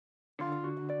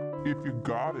If you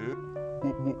got it,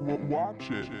 watch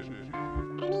it. I mean,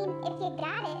 if you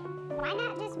got it, why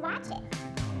not just watch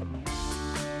it?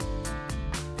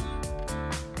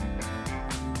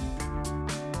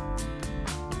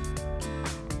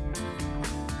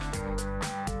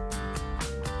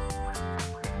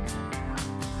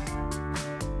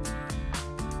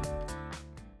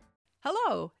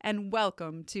 Hello, and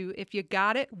welcome to If You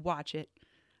Got It, Watch It.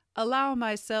 Allow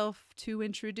myself to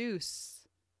introduce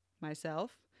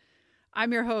myself.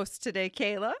 I'm your host today,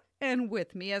 Kayla, and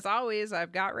with me, as always,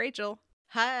 I've got Rachel.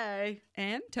 Hi.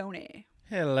 And Tony.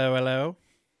 Hello, hello.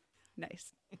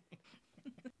 Nice.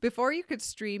 Before you could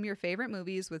stream your favorite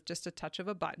movies with just a touch of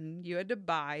a button, you had to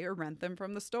buy or rent them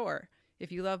from the store.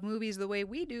 If you love movies the way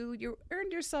we do, you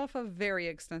earned yourself a very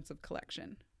extensive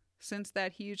collection. Since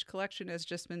that huge collection has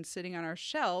just been sitting on our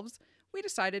shelves, we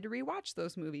decided to rewatch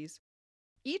those movies.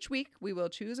 Each week, we will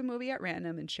choose a movie at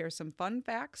random and share some fun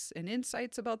facts and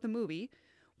insights about the movie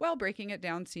while breaking it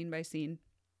down scene by scene.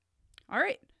 All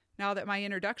right, now that my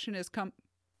introduction is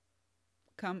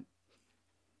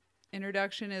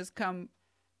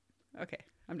okay.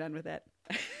 I'm done with that.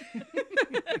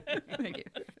 Thank you.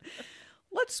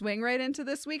 Let's swing right into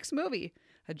this week's movie.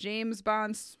 A James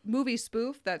Bond movie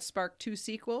spoof that sparked 2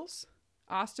 sequels.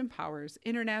 Austin Powers,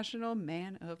 International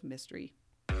Man of Mystery.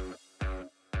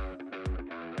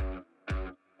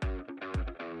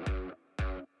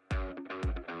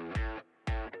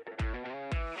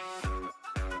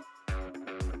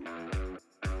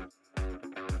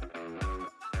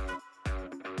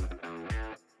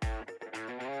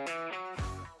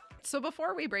 So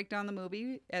before we break down the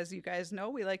movie, as you guys know,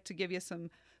 we like to give you some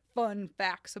fun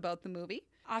facts about the movie.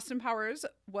 Austin Powers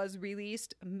was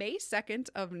released May 2nd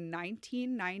of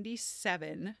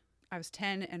 1997. I was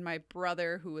 10 and my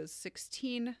brother, who was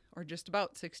 16 or just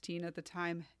about 16 at the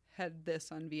time, had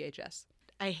this on VHS.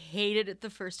 I hated it the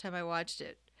first time I watched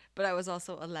it, but I was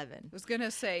also 11. I was going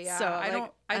to say, yeah, So,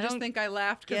 I just think I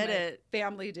laughed because my it.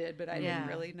 family did, but I Yeah. didn't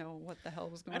really know what the hell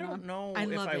was going I on. don't know I if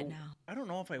love it now. I don't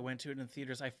know if I went to it in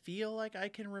theaters. I feel like I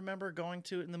can remember going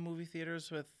to it in the movie theaters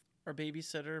with our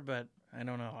babysitter, but I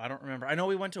don't know. I don't remember. I know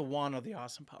we went to one of the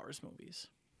Austin Powers movies.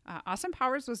 Austin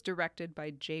Powers was directed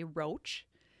by Jay Roach.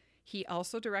 He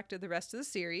also directed the rest of the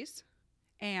series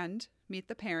and Meet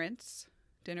the Parents,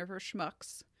 Dinner for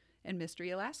Schmucks, and Mystery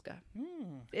Alaska.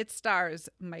 It stars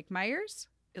Mike Myers,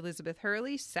 Elizabeth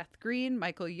Hurley, Seth Green,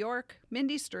 Michael York,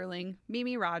 Mindy Sterling,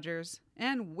 Mimi Rogers,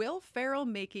 and Will Ferrell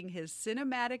making his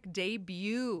cinematic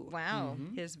debut. Wow.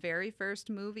 His very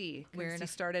first movie. Wearing He a-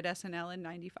 started SNL in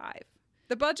 95.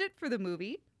 The budget for the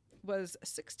movie was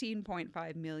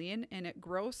 $16.5 million, and it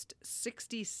grossed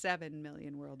 $67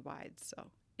 million worldwide.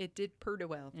 So it did pretty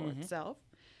well for itself.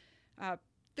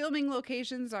 Filming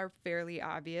locations are fairly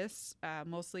obvious,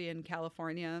 mostly in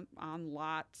California on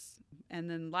lots. And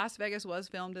then Las Vegas was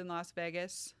filmed in Las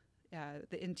Vegas.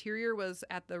 The interior was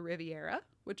at the Riviera,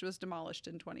 which was demolished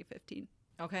in 2015.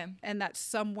 Okay. And that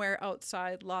somewhere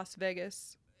outside Las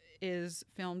Vegas is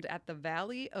filmed at the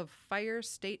Valley of Fire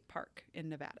State Park in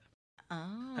Nevada.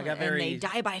 Oh, I got and they very-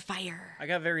 die by fire. I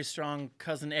got very strong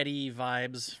Cousin Eddie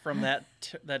vibes from that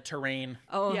that terrain.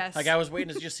 Oh, Yes. Like I was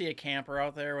waiting to just see a camper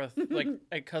out there with like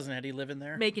a Cousin Eddie living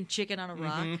there. making chicken on a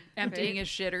rock. Emptying his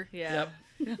shitter. Yeah.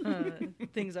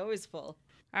 Thing's always full.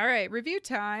 All right, review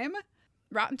time.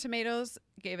 Rotten Tomatoes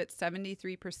gave it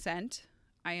 73%.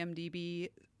 IMDb,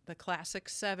 the classic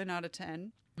 7 out of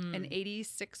 10. And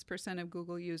 86% of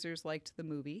Google users liked the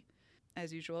movie.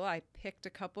 As usual, I picked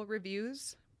a couple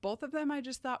reviews. Both of them I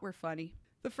just thought were funny.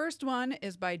 The first one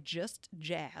is by Just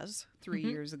Jazz 3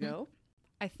 years ago.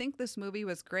 I think this movie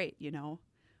was great,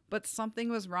 but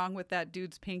something was wrong with that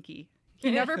dude's pinky.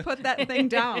 He never put that thing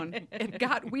down. It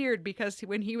got weird because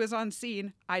when he was on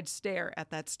scene, I'd stare at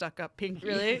that stuck-up pinky.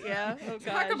 Really? Yeah. Oh,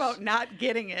 gosh. Talk about not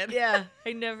getting it. Yeah.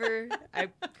 I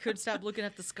could stop looking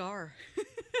at the scar.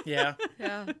 Yeah.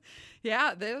 Yeah.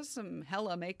 Yeah, there's some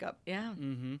hella makeup. Yeah.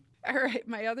 Mm-hmm. All right,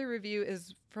 my other review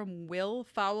is from Will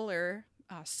Fowler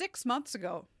 6 months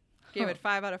ago. Gave it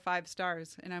 5 out of 5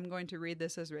 stars, and I'm going to read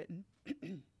this as written.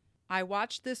 I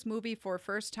watched this movie for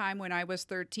first time when I was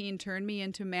 13, turned me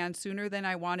into man sooner than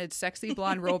I wanted sexy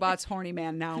blonde robots, horny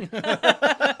man now.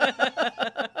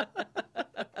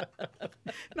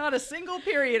 Not a single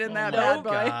period in that my bad boy.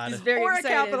 God. He's very or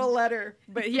excited. a capital letter.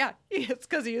 But yeah, it's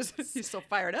because he's so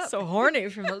fired up. So horny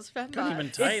from those fat Couldn't even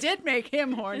bots. type. It did make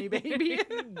him horny, baby.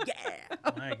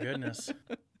 Yeah. My goodness.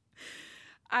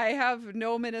 I have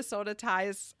no Minnesota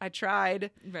ties. I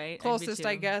tried. Right. Closest,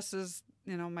 I guess, is,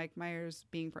 Mike Myers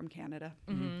being from Canada.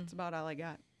 That's about all I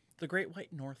got. The Great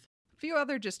White North. A few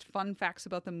other just fun facts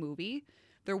about the movie.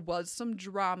 There was some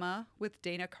drama with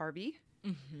Dana Carvey.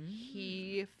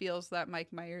 He feels that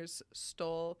Mike Myers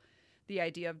stole the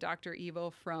idea of Dr.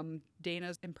 Evil from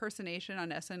Dana's impersonation on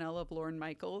SNL of Lorne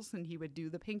Michaels, and he would do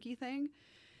the pinky thing.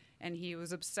 And he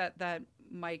was upset that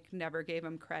Mike never gave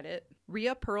him credit.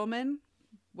 Rhea Perlman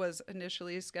was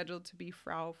initially scheduled to be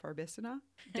Frau Farbissina,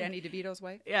 Danny DeVito's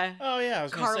wife. Yeah. Oh yeah, I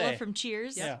was gonna Carla say. from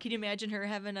Cheers. Yeah. Can you imagine her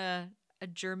having a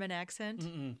German accent?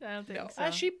 I don't think No. so.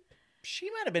 She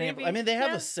might have been Maybe, able. I mean, they have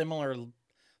yeah. a similar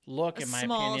look, A in my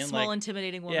small, opinion. small, like,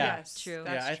 intimidating woman. Yeah. Yes, True.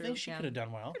 that's yeah, I true. think she Yeah. could have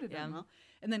done well. Could have done Yeah. well.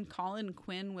 And then Colin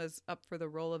Quinn was up for the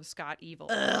role of Scott Evil.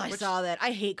 Ugh, I which- saw that.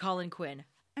 I hate Colin Quinn.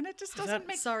 And it just that- doesn't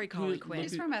make Sorry, Colin Quinn.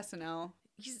 He's from SNL.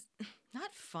 He's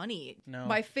not funny. No,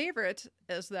 My favorite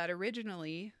is that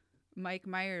originally Mike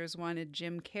Myers wanted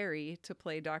Jim Carrey to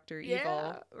play Dr. Yeah,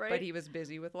 Evil, right. but he was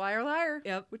busy with Liar Liar,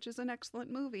 Yep. which is an excellent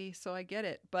movie, so I get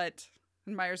it. But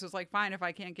Myers was like, fine, if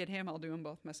I can't get him, I'll do them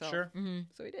both myself. sure.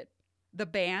 So he did. The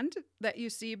band that you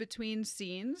see between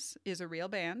scenes is a real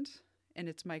band, and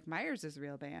it's Mike Myers'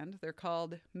 real band. They're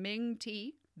called Ming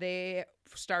T. They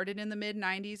started in the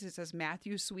mid-90s. It says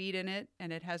Matthew Sweet in it,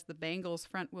 and it has the Bangles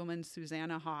frontwoman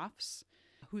Susanna Hoffs,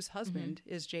 whose husband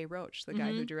is Jay Roach, the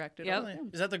guy who directed all the Yep.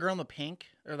 films. Is that the girl in the pink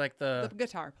or like the? The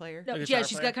guitar player. No, The yeah, guitar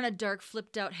she's player? got kind of dark,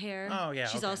 flipped out hair. Oh, yeah,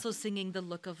 She's okay. also singing "The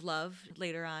Look of Love"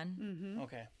 later on.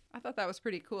 Okay. I thought that was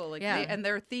pretty cool. Like, Yeah. and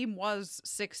their theme was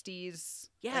 60s.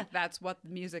 Yeah. Like, that's what the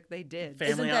music they did.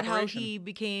 Family Isn't that operation. how he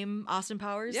became Austin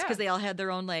Powers? Yeah. Because they all had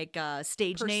their own like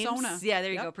stage Persona. names. Yeah,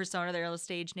 there you Yep. go. Persona, their own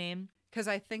stage name. Because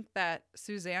I think that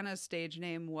Susanna's stage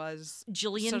name was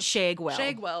Jillian So- Shagwell.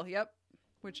 Shagwell, yep.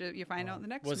 Which you find out in the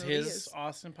next Was movie. his is-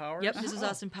 Austin Powers? Yep, this was Oh,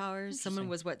 Austin Powers. Someone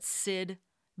was what? Sid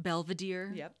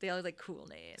Belvedere. Yep. They all had like cool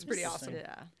names. It's pretty awesome.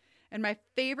 Yeah. And my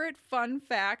favorite fun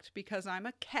fact, because I'm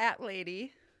a cat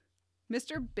lady,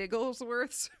 Mr.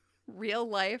 Bigglesworth's real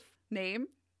life name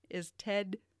is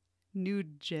Ted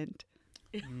Nugent.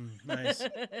 Nice.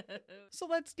 So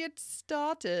let's get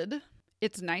started.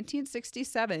 It's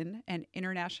 1967, and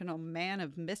international man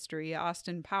of mystery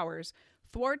Austin Powers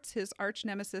thwarts his arch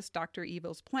nemesis Dr.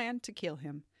 Evil's plan to kill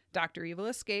him. Dr. Evil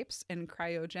escapes and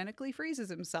cryogenically freezes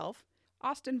himself.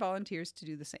 Austin volunteers to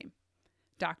do the same.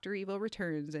 Dr. Evil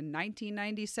returns in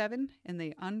 1997, and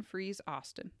they unfreeze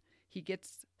Austin. He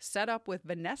gets set up with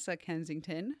Vanessa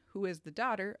Kensington, who is the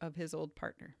daughter of his old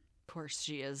partner. Of course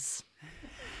she is.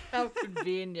 How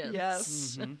convenient.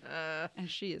 Yes. And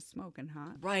she is smoking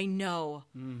hot. I know.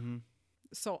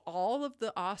 So all of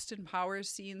the Austin Powers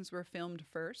scenes were filmed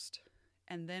first,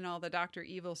 and then all the Dr.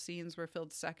 Evil scenes were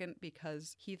filmed second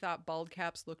because he thought bald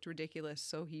caps looked ridiculous,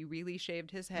 so he really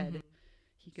shaved his head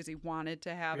because he wanted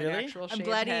to have an Really? actual I'm shaved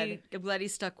glad head. I'm glad he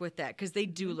stuck with that because they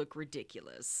do look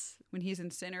ridiculous. When he's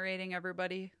incinerating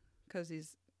everybody because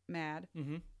he's mad,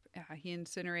 he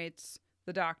incinerates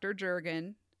the Dr.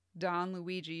 Jurgen, Don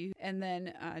Luigi, and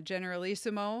then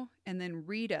Generalissimo, and then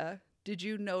Rita. Did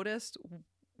you notice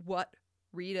what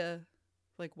Rita,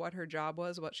 like what her job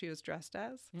was, what she was dressed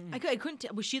as? I couldn't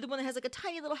tell. Was she the one that has like a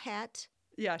tiny little hat?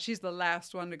 Yeah, she's the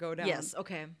last one to go down. Yes.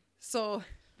 Okay. So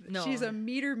No. she's a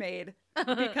meter maid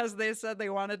because they said they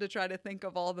wanted to try to think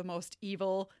of all the most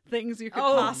evil things you could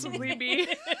possibly be.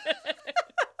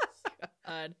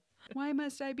 God. Why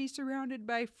must I be surrounded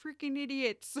by freaking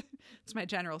idiots? It's my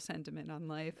general sentiment on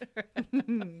life.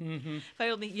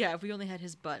 If we only had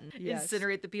his button. Yes.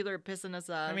 Incinerate the people who are pissing us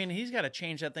off. I mean, he's got to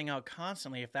change that thing out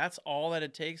constantly. If that's all that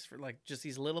it takes for like just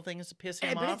these little things to piss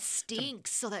him but it off.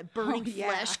 stinks. So that burning yeah.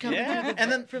 flesh coming Yeah, through the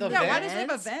and then from the Yeah, why vent. does it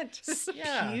have a vent?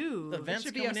 Yeah, Pew. the It vents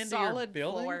should be coming a into your solid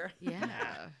building. floor.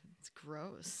 Yeah. It's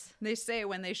gross. They say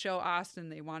when they show Austin,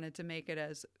 they wanted to make it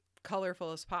as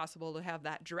colorful as possible to have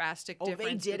that drastic Oh, they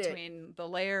difference did it. between the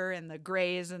layer and the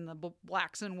grays and the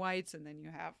blacks and whites, and then you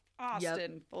have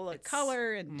Austin full of It's-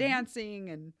 color and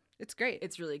dancing, and it's great.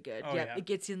 It's really good. Oh, yep. yeah. It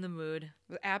gets you in the mood.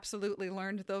 Absolutely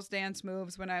learned those dance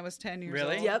moves when I was 10 years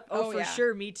Really? old. Yep. Oh, for yeah.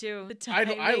 sure. Me too. The I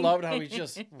timing. loved how he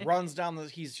just runs down the.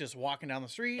 He's just walking down the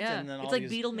street, Yeah. and then It's all like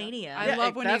these, Beatlemania. I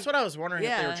love when that's he- what I was wondering if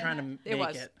they Yeah. were trying to make It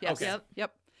was. Yes. Okay.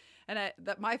 Yep. And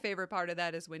my favorite part of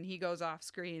that is when he goes off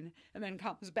screen and then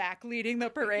comes back leading the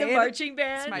parade. The marching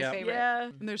band. It's my Yep. favorite. Yeah.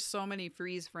 And there's so many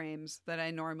freeze frames that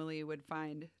I normally would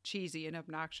find cheesy and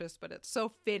obnoxious, but it's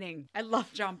so fitting. I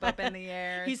love Jump up in the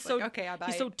air. He's It's so like, okay, I buy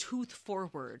He's it. so tooth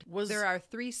forward. There are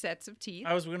 3 sets of teeth.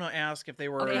 I was going to ask if they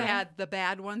were. They had the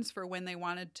bad ones for when they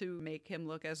wanted to make him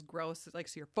look as gross, like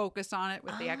so your focus on it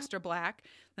with the extra black.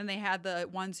 Then they had the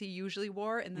ones he usually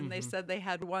wore, and then they said they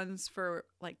had ones for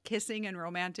like kissing and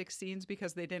romantic scenes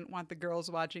because they didn't want the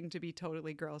girls watching to be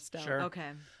totally grossed out. Sure.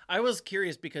 Okay. I was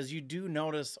curious because you do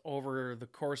notice over the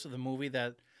course of the movie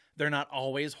that they're not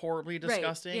always horribly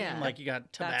disgusting. yeah. And like you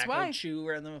got That's tobacco why. chew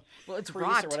or in the Well, it's crease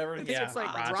rot. or whatever. It's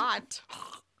like rot.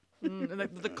 And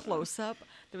the close up,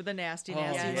 the nasty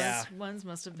yeah. ones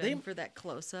must have been They- for that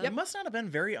close up. It must not have been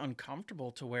very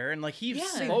uncomfortable to wear, and like he Yeah,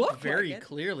 they spoke look very like it.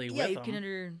 clearly Yeah, with you them. can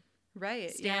understand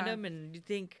Right. yeah. them, and you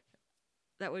think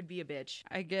that would be a bitch.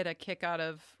 I get a kick out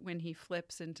of when he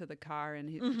flips into the car and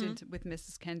with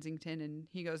Mrs. Kensington, and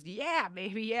he goes, "Yeah,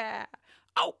 baby, yeah."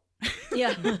 Oh,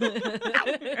 Yeah.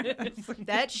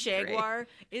 That Jaguar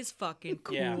is fucking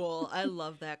Yeah. cool. I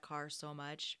love that car so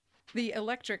much. the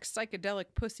electric psychedelic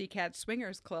Pussycat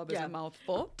Swingers Club is Yeah. a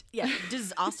mouthful. Yeah.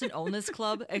 Does Austin own this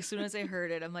club? As soon as I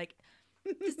heard it, I'm like,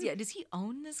 does he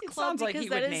own this club? sounds like because he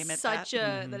that would is name it such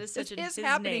that. a that is such It's a his his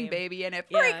happening, name. baby, and it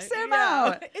Yeah, freaks him yeah.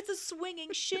 out. It's a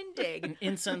swinging shindig.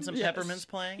 Incense and Yes. peppermints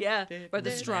playing. Yeah, or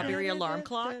the strawberry alarm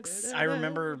clocks. I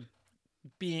remember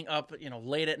being up,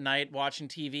 late at night watching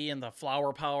TV, and the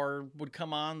Flower Power would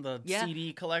come on, the Yeah.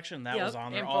 CD collection that Yep. was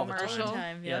on there all the Infomercial. time.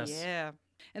 Time, yep. Yes. Yeah.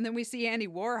 And then we see Andy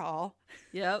Warhol.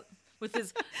 Yep, with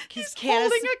his He's can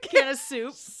of, holding a can of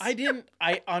soup.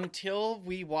 Until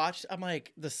we watched, I'm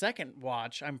like, the second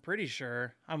watch, I'm pretty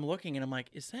sure, I'm looking and I'm like,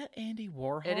 is that Andy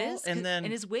Warhol? It is, And then,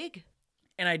 in his wig.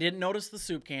 and I didn't notice the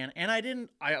soup can, and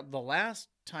the last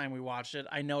time we watched it,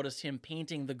 I noticed him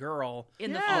painting the girl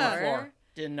In the Yeah. on the floor. floor.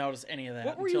 Didn't notice any of that.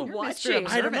 What were you until- watching?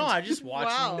 I don't know. I just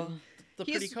watched Wow. the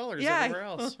pretty He's- colors yeah. everywhere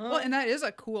else. Well, and that is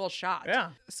a cool shot.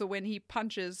 Yeah. So when he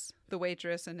punches the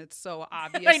waitress, and it's so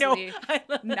obviously I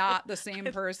know. not the same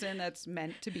person that's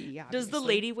meant to be. Does the obviously.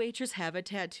 lady waitress have a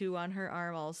tattoo on her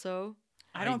arm also?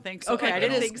 I don't think so. Okay, Like, I it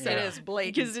didn't is- think It so. is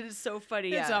blatant. Because it is so funny.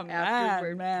 It's yeah, a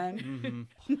afterward. man.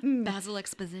 Basil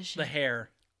exposition. The hair.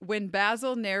 When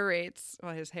Basil narrates,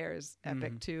 well, his hair is Mm-hmm.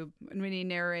 epic too. And when he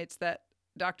narrates that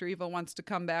Dr. Evil wants to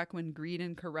come back when greed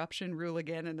and corruption rule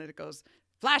again, and then it goes,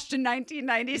 flash to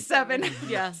 1997.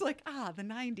 Yeah. It's like, the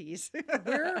 90s.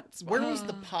 Where was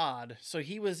the pod? So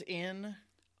he was in.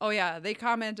 Oh, yeah. They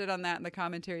commented on that in the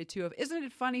commentary too of, isn't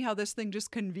it funny how this thing just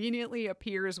conveniently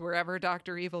appears wherever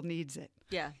Dr. Evil needs it?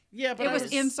 Yeah. Yeah, but It I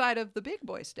was inside of the Big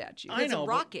Boy statue. I It's know, a but-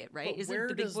 rocket, right? but Isn't where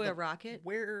the big does boy a rocket?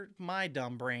 Where, my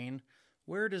dumb brain,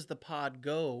 where does the pod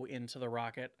go into the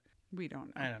rocket? We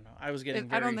don't know. I don't know. I was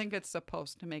getting. I don't think it's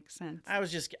supposed to make sense. I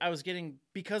was getting,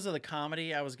 because of the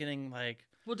comedy, I was getting like.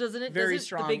 Well, doesn't it? Very Doesn't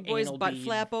strong the big boy's anal butt bead.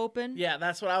 flap open? Yeah,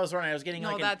 that's what I was running. I was getting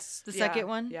No, like. that's the second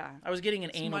one? Yeah. I was getting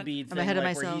an anal one- bead I'm thing, ahead of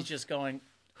like, where myself. he's just going,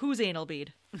 Whose anal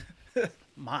bead?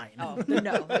 mine. Oh, then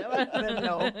no. Then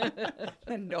no.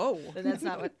 Then no. Then that's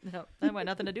not what. No, that had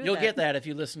nothing to do with You'll that. get that if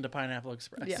you listen to Pineapple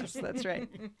Express. Yes, that's right.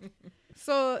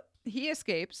 So he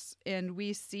escapes, and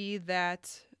we see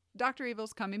that Dr.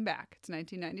 Evil's coming back. It's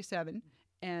 1997,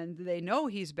 and they know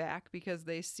he's back because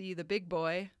they see the big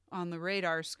boy on the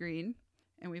radar screen,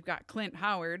 and we've got Clint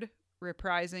Howard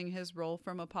reprising his role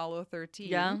from Apollo 13.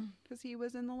 Yeah. Because he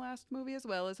was in the last movie as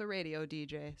well as a radio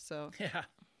DJ. So Yeah.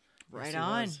 Right Yes, he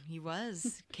on. was. He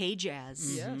was.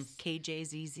 K-Jazz. Yes.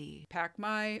 KJZZ. pack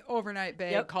my overnight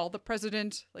bag, Yep. call the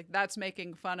president. Like, that's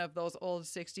making fun of those old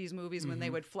 60s movies when they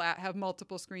would have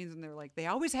multiple screens, and they're like, they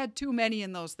always had too many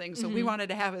in those things, so we wanted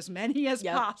to have as many as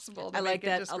Yep. possible to I make like it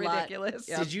that just a lot. ridiculous.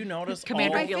 Yep. Did you notice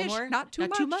Commander all, Fish, Gilmore. not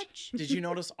too much. Did you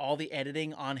notice all the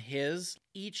editing on his?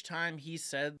 Each time he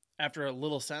said after a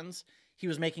little sentence, he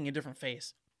was making a different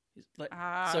face. He's like,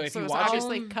 so if you it's watch it,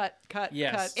 obviously cut,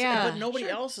 yes, cut. Yeah. but nobody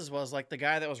Sure. else's was like the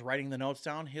guy that was writing the notes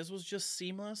down. His was just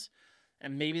seamless,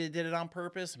 and maybe they did it on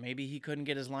purpose. Maybe he couldn't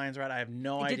get his lines right. I have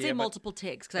no It idea. did say but multiple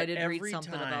takes because I but did read every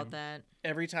something time- about that.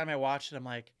 every time I watched it, I'm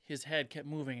like, his head kept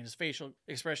moving and his facial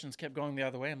expressions kept going the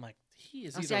other way. I'm like, he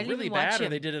is Oh, see, either I didn't really even watch bad or him.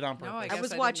 they did it on No, purpose. I I guess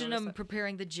was I didn't watching notice him that.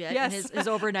 preparing the jet Yes. and his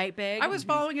overnight bag. I was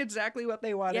following exactly what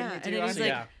they wanted Yeah, me and to. then he's I'm, like,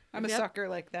 Yeah. I'm a yep. sucker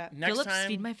like that. Next Phillips, time,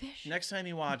 feed my fish. next time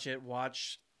you watch it,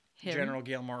 watch Him. General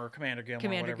Gilmore or Commander Gilmore,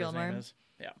 Commander whatever his Gilmore. name is.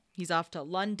 Yeah. He's off to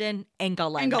London,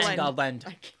 England. England.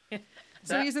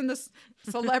 So That- he's in this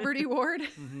celebrity ward.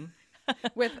 Mm-hmm.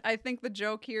 With, I think the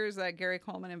joke here is that Gary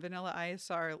Coleman and Vanilla Ice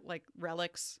are like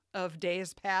relics of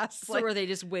days past. So Like, were they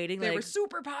just waiting? they like, were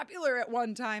super popular at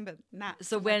one time, but not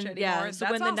so much when anymore. yeah, And so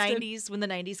that's when the Austin.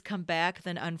 '90s come back,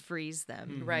 then unfreeze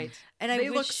them. Right? And I they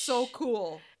look wish- so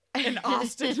cool, and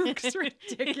Austin looks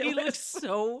ridiculous. He looks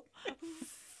so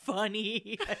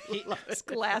funny. I love His it.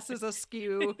 glasses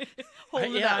askew.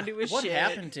 Holding Yeah, on to his what shit.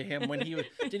 happened to him when he was?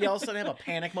 Did he all of a sudden have a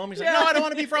panic moment? He's like, no, I don't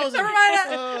want to be frozen. Never mind.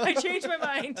 I changed my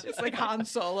mind. It's like Han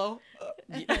Solo.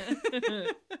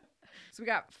 So we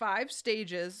got 5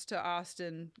 stages to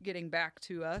Austin getting back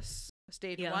to us.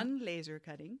 Stage Yeah. 1, laser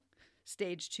cutting.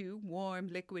 Stage 2, warm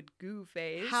liquid goo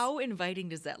phase. How inviting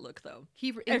does that look, though?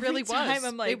 It Every really was. time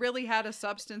I'm They like- really had a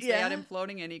substance. They had Yeah. him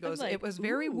floating in. He I'm goes, like, it was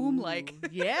very womb-like. "Ooh."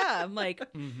 Yeah, I'm like,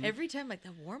 Mhm. every time, like,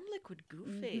 the warm liquid goo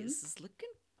phase is looking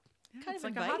kind it's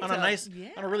of like a inviting. hot On a tub. nice, Yeah.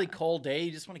 on a really cold day,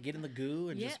 you just want to get in the goo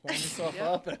and Yeah. just warm yourself Yep.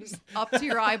 up. And Up to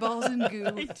your eyeballs in goo.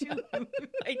 I do.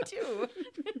 I do.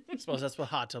 I suppose that's what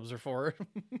hot tubs are for.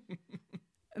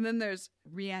 And then there's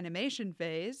reanimation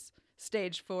phase.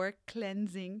 Stage 4,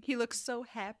 cleansing. He looks so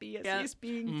happy as Yeah. he's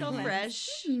being Mhm. Feel cleansed. fresh,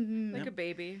 Mhm. like a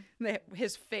baby.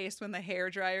 His face when the hair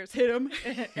dryers hit him.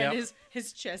 And Yep.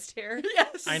 his chest hair.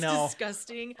 Yes. I know.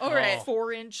 Disgusting. All right.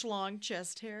 4-inch long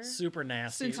chest hair. Super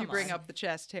nasty. Since you Come bring on. up the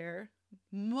chest hair,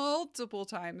 multiple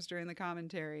times during the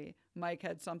commentary, Mike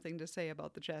had something to say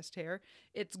about the chest hair.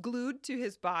 It's glued to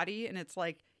his body and it's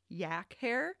like yak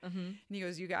hair. Mm-hmm. And he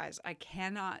goes, "You guys, I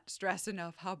cannot stress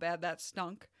enough how bad that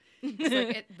stunk."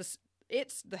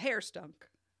 It's like the hair stunk,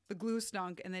 the glue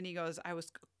stunk, and then he goes, "I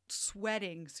was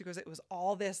sweating." So he goes, "It was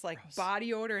all this like Gross.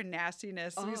 body odor and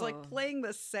nastiness." So he's like Oh. playing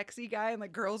the sexy guy, and the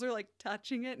girls are like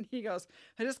touching it, and he goes,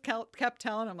 "I just kept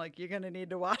telling him like, you're gonna need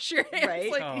to wash your hands." Right.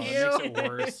 Like, Oh, ew. it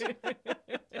makes it worse.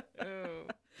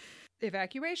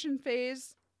 Evacuation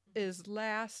phase is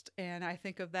last, and I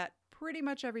think of that pretty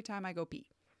much every time I go pee.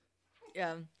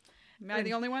 Yeah. Am I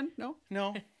the only one? No.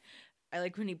 No. I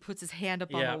like when he puts his hand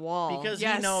up Yeah. on the wall. Because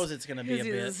Yes. he knows it's going to be a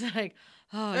bit. It's like,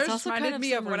 oh, It it's just also reminded kind of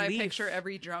me of some what I relief. picture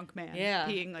every drunk man Yeah.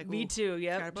 peeing. Like, Me "Ooh, too. Gotta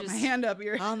Yep. put my Just hand up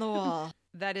here. on the wall.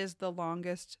 That is the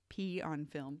longest pee on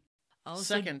film. Oh, so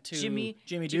Second to Jimmy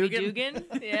Jimmy Jimmy Dugan.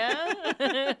 Dugan. Yeah.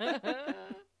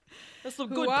 That's some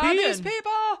Who good are these peeing.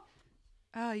 people?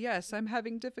 Yes, I'm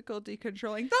having difficulty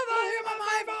controlling the volume of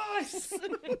my voice.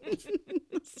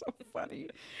 So funny.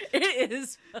 It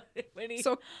is funny when he.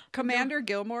 So Commander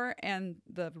Gilmore and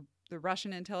the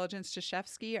Russian intelligence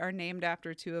Cheshevsky are named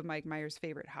after two of Mike Myers'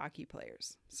 favorite hockey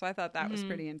players. So I thought that was Mhm.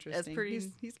 pretty interesting.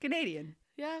 pretty- He's Canadian.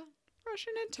 yeah.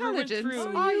 Russian Through and intelligence.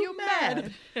 through. Are you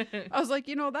mad? I was like,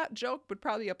 that joke would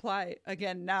probably apply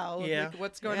again now. Yeah. Like,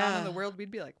 what's going on in Yeah. the world? We'd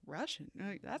be like, Russian?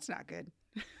 That's not good.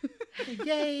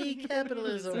 Yay,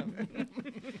 capitalism.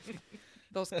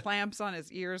 Those clamps on his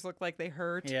ears look like they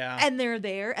hurt. Yeah. And they're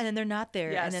there, and then they're not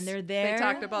there, Yes. and then they're there. They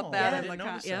talked about Oh, that I in, the didn't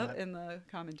notice that. in the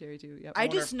commentary too. Yep. I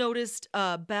wonder just noticed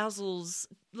Basil's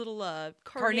little Carnation?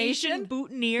 carnation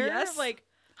boutonniere. Yes. Like,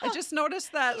 I just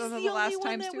noticed that He's one of the the only last one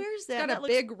times that too. wears He's that. got That a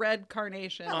looks- big red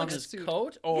carnation on his his suit.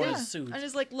 coat or yeah, his suit? on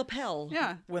his like lapel.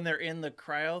 Yeah, When they're in the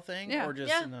cryo thing Yeah. or just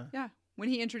Yeah. in the. yeah. When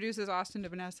he introduces Austin to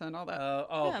Vanessa and all that. Oh,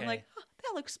 okay. Yeah, I'm like, oh,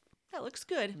 that looks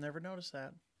good. Never noticed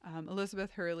that.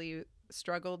 Elizabeth Hurley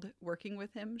struggled working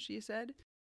with him, she said,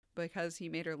 because he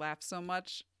made her laugh so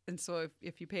much. And so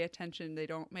if you pay attention, they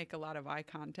don't make a lot of eye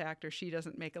contact, or she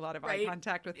doesn't make a lot of eye Right.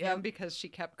 contact with Yep. him because she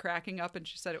kept cracking up, and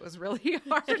she said it was really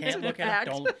hard Can't to look at act.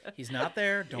 him. Don't. He's not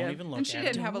there. Don't Yeah. even look And she at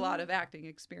didn't him. have a lot of acting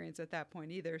experience at that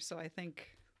point either, so I think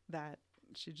that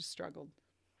she just struggled.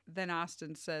 Then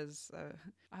Austin says,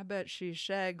 I bet she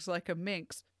shags like a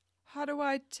minx. How do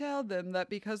I tell them that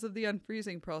because of the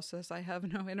unfreezing process, I have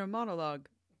no inner monologue?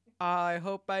 I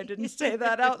hope I didn't say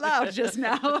that out loud just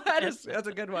now. That's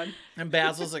a good one. And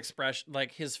Basil's expression,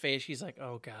 like his face, he's like,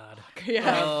 "Oh God,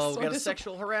 Yeah, oh, so we got a dis-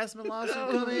 sexual harassment lawsuit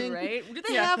Oh, coming." right? Did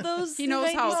they Yeah. have those? He in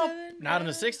knows how- 97? Not in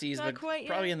the '60s, Not but quite yet.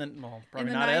 probably in the probably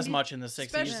the not as 90s, much in the '60s.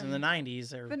 especially- In the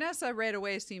 '90s, or Vanessa right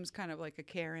away seems kind of like a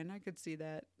Karen. I could see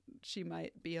that. She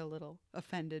might be a little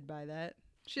offended by that.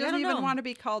 She I doesn't don't even know. want to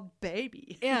be called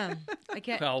baby. Yeah, I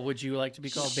can't. well, would you like to be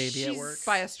called baby at She's- work?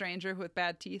 By a stranger with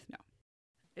bad teeth? No.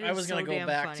 It I was so going to go damn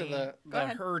back funny. to Go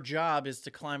ahead. her job is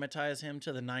to climatize him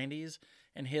to the 90s,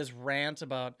 and his rant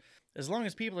about as long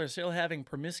as people are still having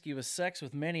promiscuous sex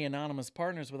with many anonymous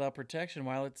partners without protection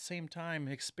while at the same time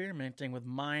experimenting with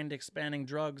mind-expanding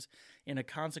drugs in a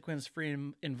consequence-free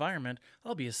environment,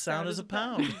 I'll be as sound as a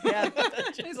pound. Yeah.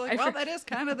 He's like, well, that is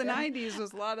kind of the 90s.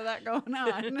 Was a lot of that going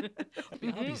on.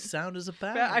 I'll be sound as a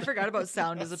pound. I forgot about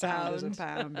sound as a Sound pound. as a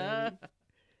pound, baby.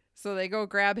 So they go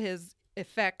grab his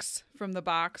effects from the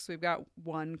box. We've got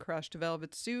one crushed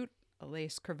velvet suit, a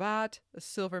lace cravat, a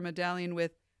silver medallion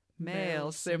with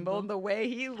male symbol. And the way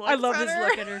he looks I love at his her.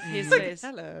 look at her his Like, face.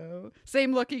 hello.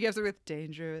 Same look he gives her with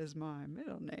danger is my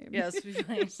middle name. Yes, So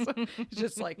he's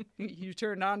just like, you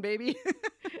turned on, baby.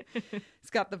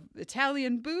 He's got the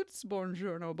Italian boots.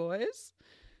 Buongiorno, boys.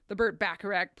 The Burt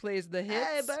Bacharach plays the hits.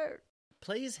 Hey, Bert.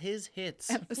 Plays his hits.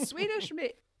 And the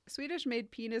Swedish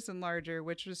made penis enlarger,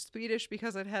 which was Swedish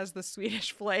because it has the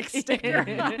Swedish flag sticker on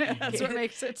it. That's what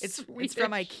makes it It's Swedish.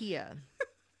 from IKEA.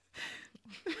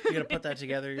 You got to put that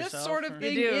together This yourself? sort of or-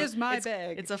 thing do. is my It's-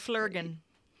 bag. It's a flurgan.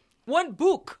 one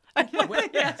book.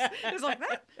 Yes. It's like,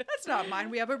 that's not mine.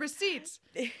 We have a receipt.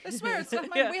 I swear it's not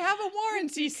mine. Yeah. We have a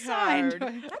warranty signed.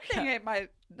 card.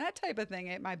 That type of thing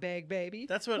ain't my bag, baby.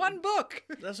 That's what- One book.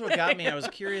 That's what got me. I was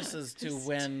curious as to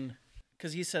when,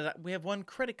 because he said we have one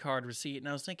credit card receipt, and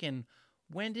I was thinking,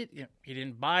 when did he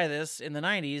didn't buy this in the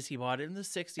 90s? He bought it in the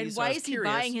 60s. And so I why was is he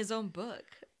curious. buying his own book?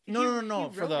 No,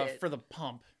 He for wrote the it. for the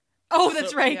pump. Oh,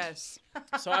 that's right. Yes.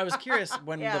 So I was curious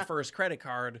when Yeah. the first credit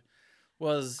card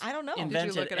was I don't know. Did you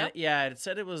invented. look it And up? yeah, it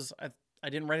said it was. I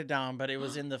didn't write it down, but it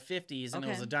was in the 50s, and it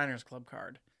was Okay. a Diners Club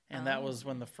card, and that was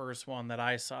when the first one that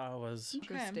I saw was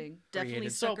Interesting. Definitely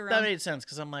created. stuck So around. that made sense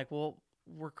because I'm like, well,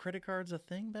 were credit cards a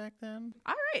thing back then?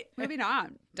 All right, moving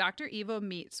on. Dr. Evil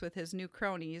meets with his new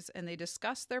cronies and they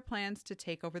discuss their plans to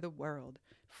take over the world.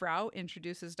 Frau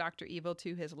introduces Dr. Evil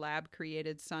to his lab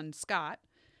created son, Scott.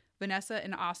 Vanessa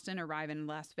and Austin arrive in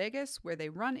Las Vegas where they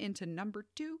run into number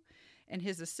 2 and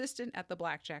his assistant at the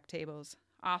blackjack tables.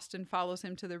 Austin follows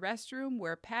him to the restroom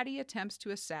where Patty attempts to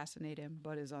assassinate him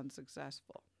but is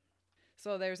unsuccessful.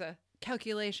 So there's a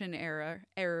calculation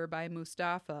error by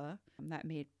Mustafa that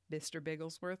made Mr.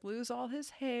 Bigglesworth lose all his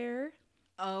hair.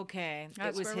 Okay.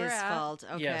 That's it was where we're his at. fault.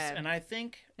 Okay. Yes, and I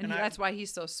think, And I- that's why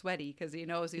he's so sweaty, because he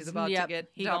knows he's about to Yep, get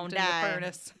he dumped in gonna the die.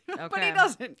 furnace. But he Okay.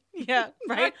 doesn't. yeah,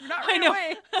 right? Not I right know.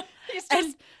 away. He's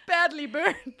just badly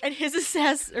burned. And his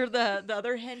or the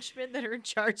other henchmen that are in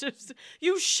charge of,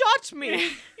 you shot me.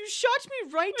 You shot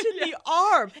me right in the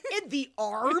arm. In the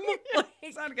arm?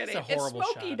 It's not good. It's a It's horrible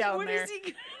smoky shot. down What there. is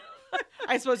he?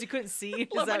 I suppose you couldn't see. Is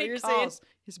Look that when what he you're saying? calls.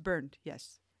 He's burned.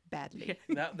 Yes, badly.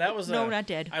 that was No, not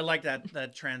dead. I like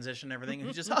that transition and everything. And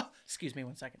he just excuse me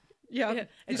 1 second. Yeah. Yeah. He It's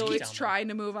keeps always- trying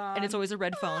to move on. And it's always a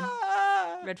red phone.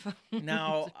 Ah. Red phone.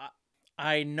 Now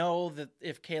I know that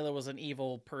if Kayla was an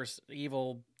evil person,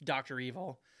 evil Dr.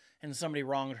 Evil, and somebody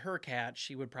wronged her cat,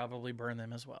 she would probably burn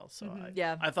them as well. So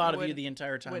Yeah. I thought of you Wouldn't- the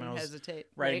entire time I Wouldn't was hesitate.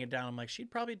 writing right? it down. I'm like, she'd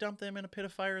probably dump them in a pit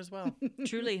of fire as well.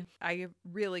 Truly. I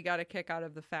really got a kick out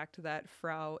of the fact that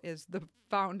Frau is the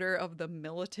founder of the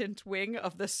militant wing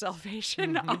of the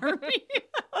Salvation Army.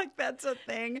 Like, that's a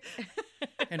thing.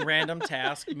 And Random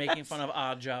Task making fun of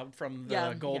Oddjob from the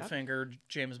Yeah. Goldfinger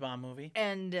James Bond movie.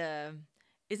 And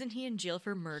isn't he in jail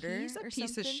for murder? He's a or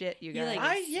piece of something? shit, you He, guys. like,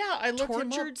 I looked him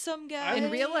up. tortured some guy.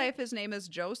 In real life, his name is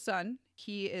Joe Sun.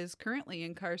 He is currently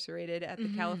incarcerated at the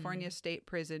California State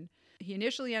Prison. He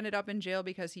initially ended up in jail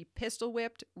because he pistol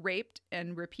whipped, raped,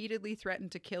 and repeatedly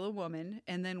threatened to kill a woman.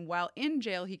 And then while in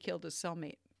jail, he killed his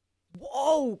cellmate.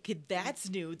 Whoa, kid, that's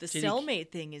new. The he-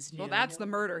 cellmate thing is new. Well, that's the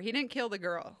murder. He didn't kill the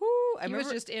girl. Woo, I He remember,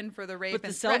 was just in for the rape but the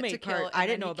and threat to cellmate kill. part, and I then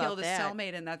didn't know he about killed his that.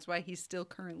 cellmate, and that's why he's still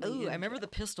currently. Ooh, in I remember jail. the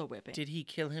pistol whipping. Did he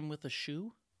kill him with a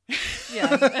shoe?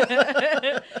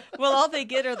 Yeah. Well, all they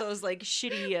get are those like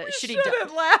shitty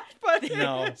Shouldn't laugh, but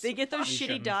No. They get those You shitty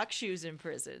shouldn't. dock shoes in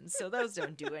prison, so those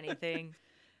don't do anything.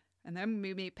 And then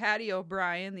we meet Patty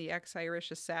O'Brien, the ex-Irish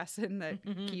assassin that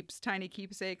keeps tiny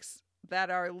keepsakes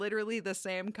that are literally the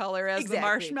same color as the Exactly.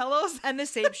 marshmallows. And the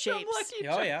same shapes. Lucky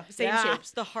Oh yeah. Same Yeah.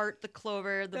 shapes. The heart, the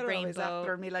clover, the They're always rainbow.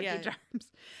 after me like Yeah. Charms.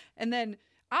 And then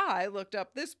I looked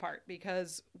up this part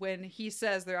because when he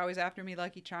says they're always after me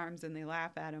Lucky Charms and they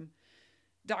laugh at him,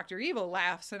 Dr. Evil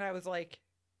laughs. And I was like,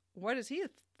 what does he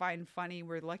find funny?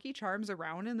 Were Lucky Charms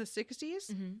around in the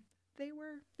 60s? Mhm. They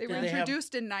were. Did They were they have-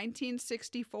 introduced in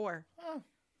 1964. Oh,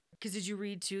 Because did you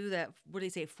read too that what do they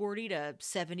say? 40 to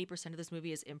 70% of this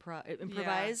movie is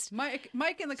improvised. Yeah.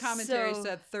 Mike in the commentary So-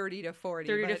 said 30 to 40.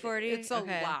 30 to but 40. It's a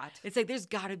Okay. lot. It's like there's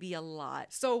got to be a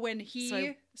lot. So when he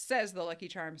So- says the Lucky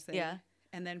Charms thing, Yeah.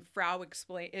 and then Frau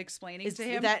explaining It's to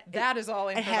him, that- that is all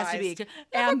It improvised. has to be.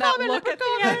 And that look at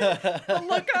the end, yeah. the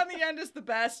look on the end is the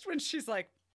best when she's like,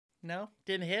 No,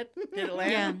 didn't hit. Did it Yeah.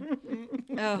 land?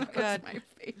 Oh "That's god. my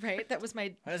favorite." Right? That was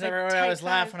my. Why does my everyone type always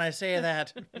laugh five. when I say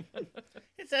that?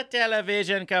 It's a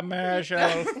television commercial.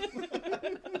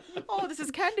 Oh, this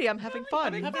is candy. I'm having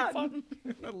fun.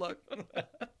 Look,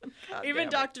 Even damn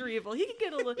it. Dr. Evil, he can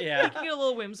get a little. Yeah. He can get a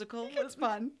little whimsical. It's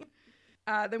fun.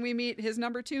 Then we meet his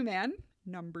number 2 man,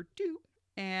 number 2.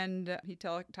 And he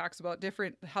talks about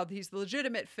how he's the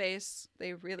legitimate face.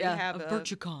 They really have a a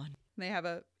Virtucon. They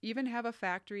even have a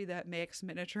factory that makes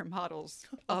miniature models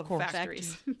of course.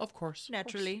 factories. Of course.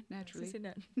 Naturally. Naturally. Say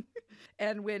that.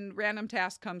 And when Random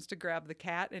Task comes to grab the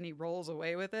cat and he rolls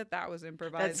away with it, that was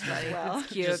improvised That's as funny. well.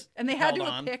 That's cute. Just And they had to held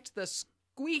have on. picked the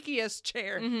squeakiest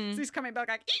chair. Mhm. So he's coming back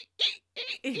like,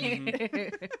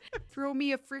 throw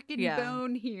me a freaking Yeah.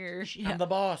 bone here. I'm the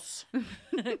boss.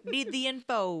 Need the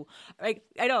info. Like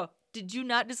I know. Did you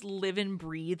not just live and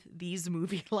breathe these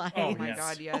movie lines? Oh, Oh my yes.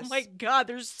 God, yes. Oh my god,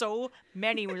 there's so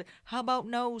many. We're like, how about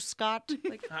no, Scott?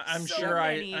 Like, I'm so sure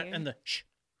many. and the shh.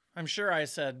 I'm sure I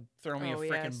said, throw me a Oh,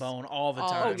 freaking yes. bone all the All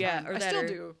time. the time. or I that still or-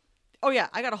 do. Oh yeah,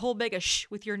 I got a whole bag of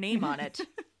with your name on it.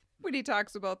 When he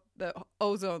talks about the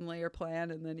ozone layer plan,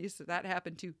 and then he said that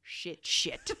happened to shit.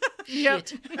 Yep.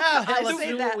 Ah, I let's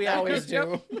say do that. what we always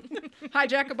do.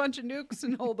 Hijack a bunch of nukes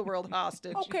and hold the world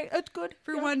hostage. Okay, that's good.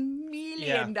 For $1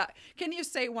 million. Yeah. Can you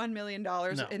say $1 million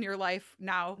No. in your life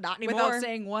now? Not Without anymore.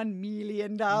 saying $1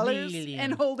 million Million.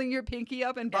 and holding your pinky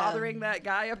up and bothering that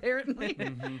guy, apparently.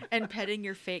 And petting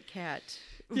your fake cat.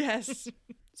 Yes.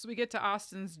 So we get to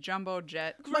Austin's jumbo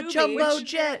jet. My jumbo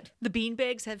jet. The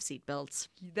beanbags have seatbelts.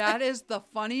 That is the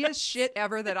funniest shit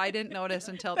ever that I didn't notice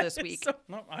until this week.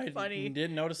 No, I Funny.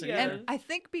 didn't notice it Yeah. either. And I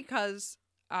think because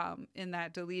in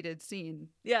that deleted scene,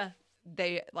 Yeah.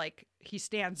 they he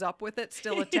stands up with it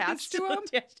still attached to him.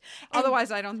 Attached.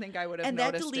 Otherwise, I don't think I would have And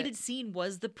that noticed deleted it. scene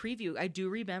was the preview. I do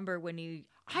remember when he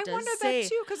I does wonder say, that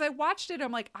too because I watched it.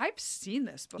 I'm like, I've seen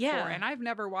this before, Yeah. and I've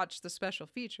never watched the special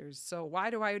features. So why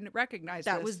do I recognize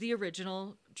that this? was the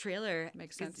original trailer.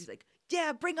 Makes 'Cause sense. He's like,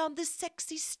 yeah, bring on the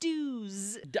sexy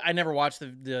stews. I never watched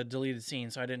the deleted scene,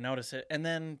 so I didn't notice it. And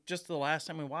then just the last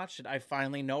time we watched it, I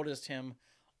finally noticed him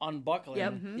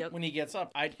unbuckling Yep. when he gets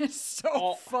up. It's so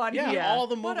all- funny. yeah, all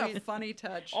the What a movie- funny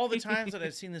touch. all the times that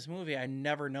I've seen this movie, I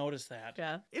never noticed that.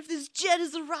 Yeah. If this jet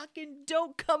is a rockin',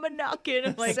 don't come a knockin'.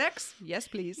 I'm like, Sex? Yes,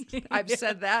 please. I've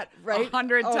said that Right?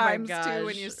 100 Oh my times too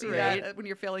when you gosh, see right. that when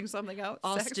you're filling something out.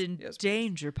 Sex? Austin Yes, please.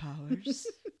 Danger Powers.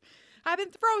 I've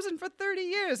been frozen for 30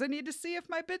 years. I need to see if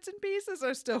my bits and pieces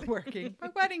are still working. My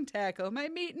wedding tackle, my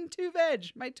meat and 2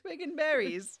 veg, my twig and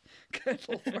berries. Good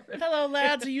Lord. Hello,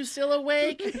 lads. Are you still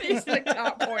awake? He's like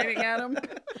top pointing at him.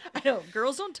 I know.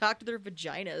 Girls don't talk to their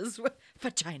vaginas.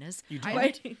 Vaginas. You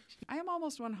I- don't? I am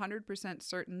almost 100%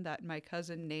 certain that my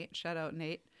cousin Nate, shout out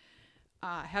Nate,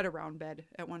 had a round bed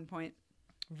at one point.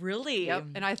 Really? Yep.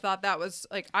 And I thought that was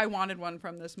like, I wanted one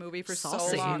from this movie for Saucy. so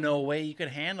There's long. no way you could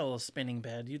handle a spinning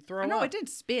bed. You'd throw No, up. it didn't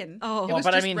spin. Oh. It Well, was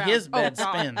but I just mean, round. his bed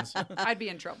God. spins. I'd be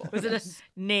in trouble. Was it Yes.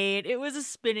 Nate? It was a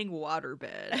spinning water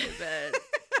bed. I bet.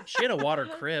 She had a water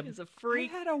crib. It's a I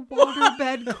freak. had a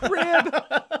waterbed crib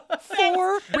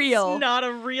for real. It's not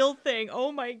a real thing.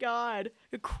 Oh my god.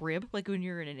 A crib? Like when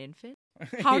you're an infant?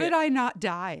 How did I not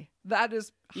die? That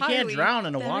is You highly, can't drown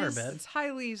in a that water is- bed. It's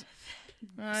highly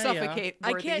Yeah. suffocate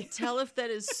I worthy. can't tell if that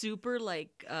is super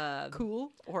like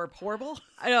Cool or horrible.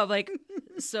 I know, like,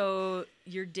 so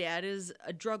your dad is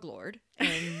a drug lord,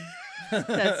 and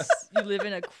that's you live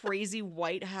in a crazy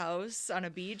white house on a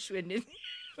beach and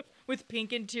with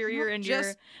pink interior, and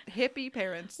just hippie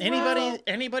parents.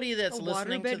 Anybody that's a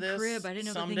listening to waterbed this crib. I didn't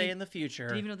know that someday thing- in the didn't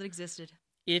future, even know that existed.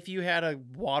 if you had a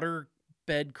water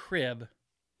bed crib,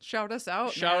 Shout us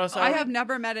out. Shout man. us I out. have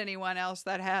never met anyone else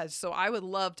that has, so I would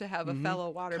love to have a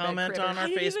fellow waterbed comment cribber. on our I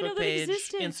didn't even know Facebook that page,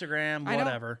 existed. Instagram, I know.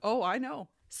 whatever. Oh, I know.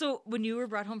 So when you were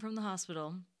brought home from the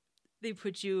hospital, they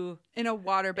put you In a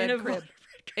waterbed in a crib.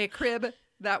 A crib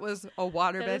that was a That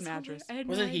waterbed is mattress. hilarious. I had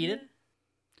Was no it heated? idea.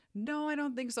 No, I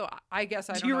don't think so. I guess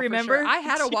I Do don't you know for remember? sure. I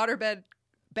had a waterbed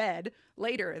bed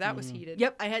later. That was heated.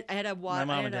 Yep, I had a My water.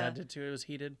 mom and dad did too. It was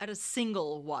heated. I had a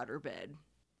single water bed.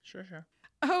 Sure.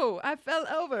 Oh, I fell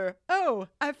over. Oh,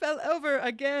 I fell over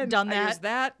again. Done I that. use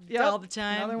that All the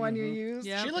time. Another one you use.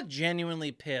 Yeah. She looked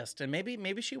genuinely pissed, and maybe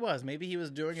she was. Maybe he was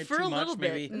doing it For too a much. little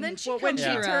bit. Maybe And then she Well, when comes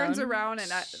she Yeah. turns around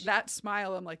and that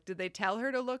smile, I'm like, did they tell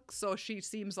her to look? So she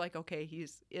seems like, okay,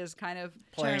 is kind of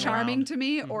Playing charming around. to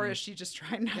me, or is she just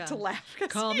trying not Yeah. to laugh? 'Cause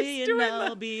Call he's me and doing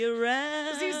I'll be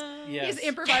around. Yes. He's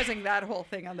improvising that whole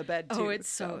thing on the bed too. Oh, it's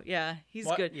so yeah. He's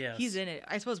What? good. Yes. He's in it.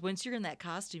 I suppose once you're in that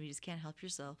costume, you just can't help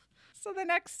yourself. So the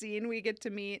next scene, we get to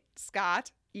meet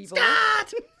Scott. Evil.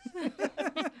 Scott!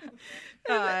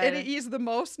 And he's the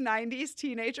most 90s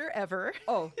teenager ever.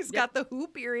 Oh, He's yep. got the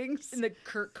hoop earrings. In the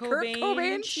Kurt Kurt Cobain,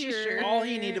 Cobain shirt. t-shirt. All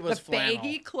he needed was the flannel.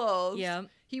 baggy clothes. Yeah.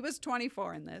 He was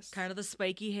 24 in this. Kind of the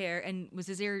spiky hair. And was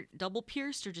his hair double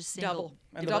pierced or just single? Double.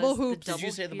 And It the- double was the hoops. Did you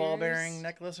double say the ball bearing pierced.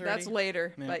 necklace already? That's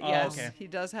later, Yeah. but Oh, yes, okay. he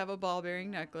does have a ball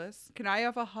bearing necklace. Can I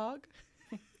have a hug?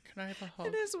 Can I have a hug?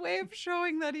 And his way of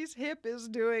showing that he's hip is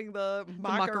doing the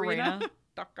Macarena. Macarena.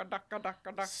 Ducka, ducka,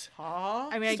 ducka, duck. Huh?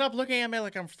 I mean, Stop looking at me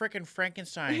like I'm freaking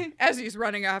Frankenstein. As he's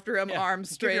running after him, Yeah. arms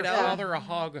Give straight your out. father a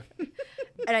hug.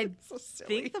 and I So silly.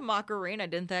 think the Macarena,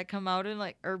 didn't that come out in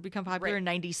or become popular Right. in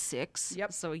 96?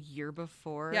 Yep. So a year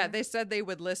before. Yeah, they said they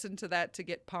would listen to that to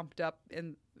get pumped up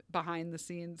in behind the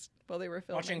scenes while they were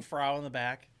filming. Watching Frau in the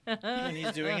back when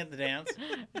he's doing it, the dance.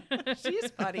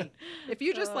 She's funny. If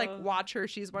you just like watch her,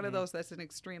 she's one of those that's an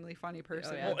extremely funny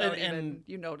person yeah. without and- even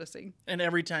you noticing. And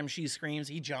every time she screams,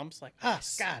 he jumps like, ah,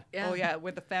 God. Yeah. Oh yeah,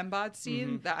 with the fembot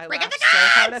scene, that I laughed so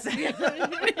hard at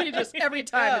that. He just every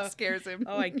time it scares him.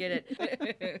 Oh, I get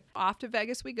it. Off to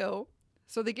Vegas we go.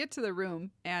 So they get to the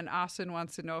room, and Austin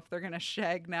wants to know if they're going to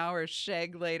shag now or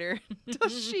shag later.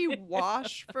 Does she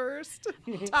wash first?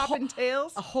 Top and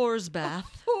tails? A whore's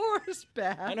bath. Horse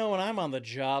bath. I know when I'm on the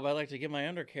job, I like to give my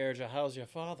undercarriage a how's your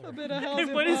father. A bit of how's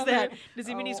your What is father? that? Does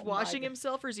he mean he's Oh, washing my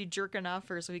himself, or is he jerking off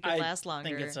first so he can last longer?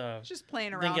 I think it's a Just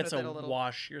playing I around think it's with a it a little.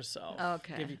 wash yourself.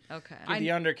 Okay. Okay. Give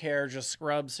the undercarriage a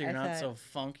scrub so you're I not thought- so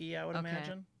funky, I would Okay.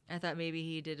 imagine. I thought maybe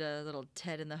he did a little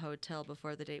Ted in the hotel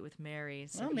before the date with Mary.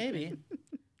 So Well, he maybe.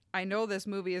 I know this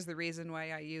movie is the reason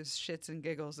why I use shits and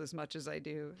giggles as much as I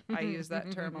do. I use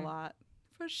that term a lot.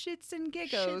 For shits and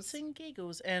giggles. Shits and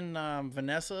giggles. And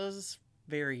Vanessa's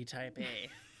very type A.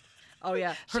 Oh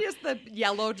yeah. She has the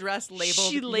yellow dress labeled.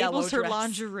 She yellow labels her dress.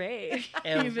 lingerie.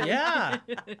 Yeah.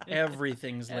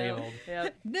 Everything's labeled.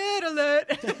 Yep. Nerd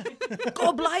alert.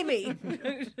 Go blimey.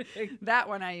 That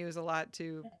one I use a lot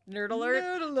too. Nerd alert.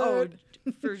 Nerd alert.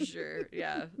 Oh, for sure.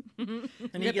 Yeah. And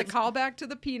You get the callback to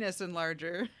the penis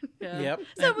enlarger. Yeah. Yep.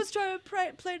 Someone's trying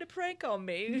to play a prank on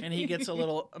me. And he gets a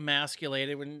little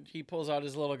emasculated when he pulls out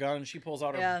his little gun and she pulls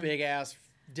out Yeah. her big ass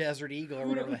Desert Eagle or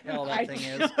whatever the hell that thing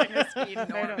is.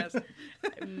 Enormous. I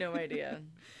have no idea.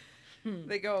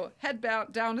 They go head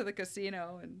down to the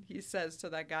casino, and he says to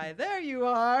that guy, "There you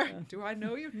are. Do I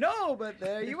know you? No, but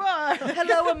there you are."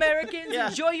 Hello, Americans. Yeah.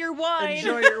 Enjoy your wine.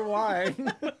 Enjoy your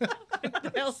wine. What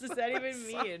the hell does that even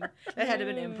mean? That had to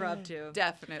have been improv too.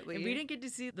 Definitely. And we didn't get to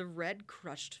see the red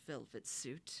crushed velvet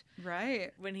suit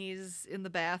Right. when he's in the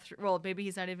bathroom. Well, maybe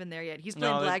he's not even there yet. He's No,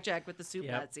 playing that- blackjack with the soup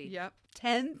Yep. Nazi. Yep.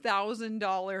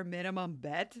 $10,000 minimum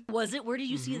bet. Was it? Where did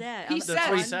you see that? He On the says, That's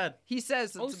what he front? said. He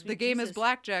says Oh, the sweet game is Jesus.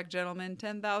 blackjack, gentlemen.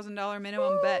 $10,000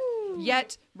 minimum bet.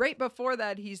 Yet right before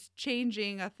that, he's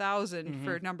changing 1,000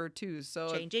 for number 2. So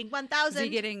Changing is 1,000. he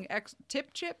getting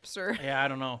tip chips or? Yeah, I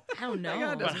don't know. I don't know.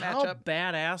 God, But doesn't match how up.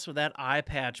 badass would that eye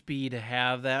patch be to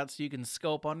have that so you can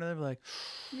scope under there? Like,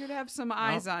 You'd have some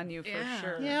eyes on you for Yeah.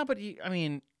 sure. yeah, but I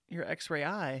mean, your X-ray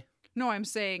eye. No, I'm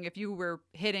saying if you were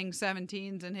hitting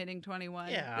 17s and hitting 21,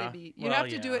 Yeah. you'd Well, have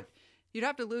to do yeah. it. You'd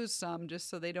have to lose some just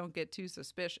so they don't get too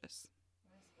suspicious.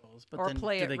 But Or then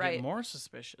play do it they right. get more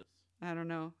suspicious? I don't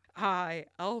know. I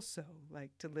also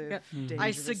like to live dangerously.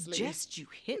 I suggest you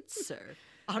hit, sir.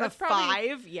 On That's a probably-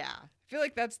 5, yeah. I feel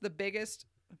like that's the biggest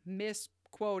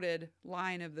misquoted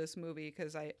line of this movie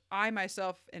because I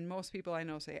myself and most people I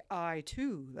know say I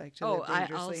too like to Oh, live I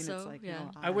dangerously, and it's also, like yeah.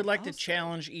 no, I would like to also.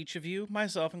 challenge each of you,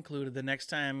 myself included, the next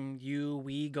time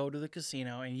we go to the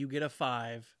casino and you get a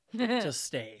 5 to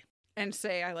stay. and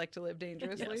say I like to live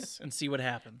dangerously. Yes, and see what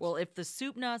happens. Well, if the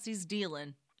soup Nazi's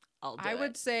dealing, I'll do I it.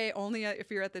 would say only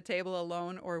if you're at the table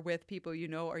alone or with people you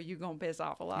know, or you gonna piss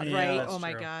off a lot. Yeah, Right? that's Oh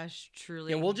my true. gosh,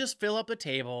 truly. yeah, we'll just fill up the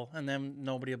table and then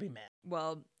nobody will be mad.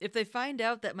 Well, if they find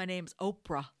out that my name's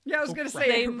Oprah, Yeah, I was gonna Oprah. say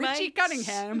They Richie might-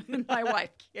 Cunningham and my wife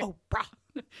Oprah.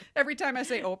 Every time I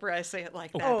say Oprah, I say it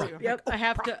like that Oh, too. I'm yep, like, I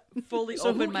have to fully So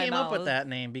open who my came mouth. up with that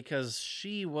name? Because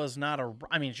she was not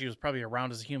I mean, she was probably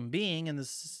around as a human being in the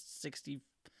 67.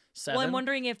 Well, I'm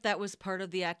wondering if that was part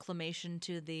of the acclamation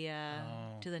to the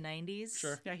 90s.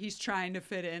 Sure. yeah, he's trying to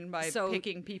fit in by So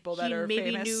picking people that he are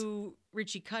maybe famous. knew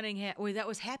Richie Cunningham. Wait, that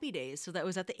was Happy Days, so that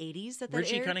was at the 80s that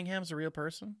Richie aired? Cunningham's a real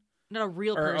person? Not a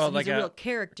real Or, person. like He's a a real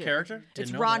character. character? It's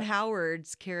Didn't know Ron that.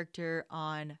 Howard's character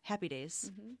on Happy Days.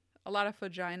 A lot of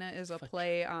vagina is a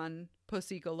play on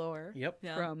Pussy Galore Yep.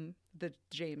 Yeah. from the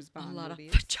James A Bond lot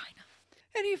movies. of vagina.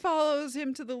 And he follows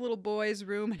him to the little boy's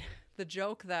room. And the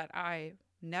joke that I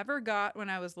never got when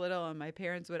I was little and my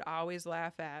parents would always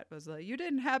laugh at was like, you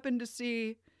didn't happen to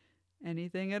see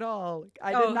anything at all. Like,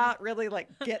 I Oh. did not really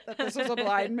get that this was a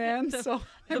blind man. So I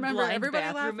the remember blind everybody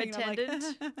bathroom laughing. And I'm like,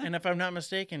 attendant. And if I'm not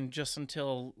mistaken, just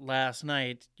until last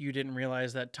night, you didn't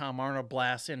realize that Tom Arnold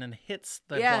blasts in and hits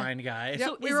the Yeah. blind guy. Yep,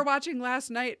 So we is- were watching last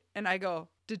night and I go,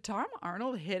 did Tom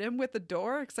Arnold hit him with the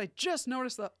door? Because I just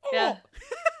noticed the, oh, Yeah.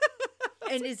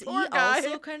 And is he poor guy.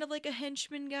 also kind of like a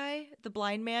henchman guy, the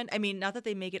blind man? I mean, not that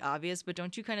they make it obvious, but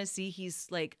don't you kind of see he's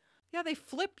like yeah, they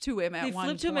flip to him at they one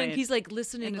flip to him and point. he's like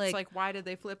listening, and like, it's like, why did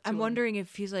they flip to I'm him? wondering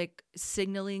if he's like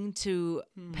signaling to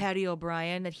Patty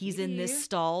O'Brien that he's in Maybe. this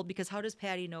stall, because how does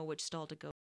Patty know which stall to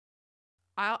go?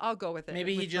 I'll go with it.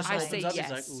 Maybe he With just I opens say up. yes.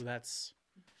 He's like, ooh, that's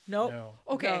Nope. no.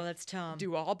 Okay. No, that's Tom.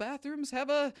 Do all bathrooms have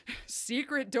a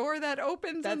secret door that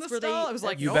opens in That's the where they- stall? I was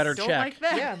like, You nope, better don't check. like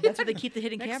that. Yeah, that's where they keep the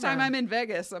hidden Next camera. time I'm in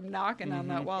Vegas, I'm knocking on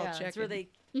that wall yeah, checking. that's where they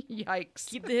Yikes.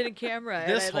 keep the hidden camera.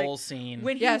 This and I, whole like, scene.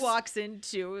 when Yes. he walks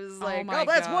into is Oh like, my oh,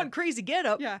 that's God. one crazy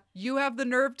getup. Yeah. You have the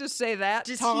nerve to say that,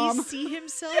 Does Tom. he see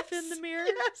himself in the mirror?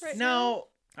 Yes. Right No,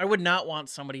 I would not want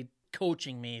somebody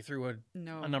coaching me through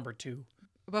No. a number 2.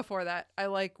 Before that, I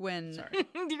like when Sorry.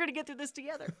 You're gonna get through this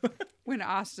together. when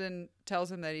Austin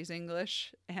tells him that he's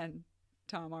English and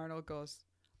Tom Arnold goes,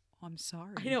 I'm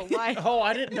sorry. I know why. Oh,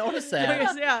 I didn't notice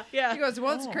that. yeah. He goes,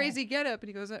 well, it's Oh. crazy get up. And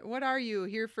he goes, what are you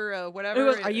here for? And Whatever.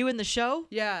 he goes, are you in the show?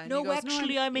 Yeah. And No, he goes,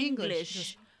 actually, I'm English. He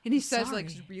goes- and he says, sorry.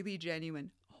 like, really genuine,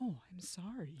 oh, I'm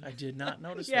sorry. I did not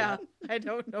notice Yeah, that. I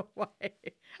don't know why.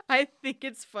 I think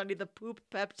it's funny, the poop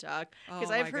pep talk. Because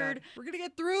Oh I've my God. heard, We're going to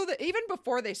get through the, even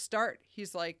before they start,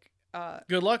 he's like,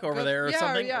 Good luck over there or yeah,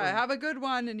 something. Yeah, Or- have a good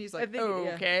one. And he's like, think-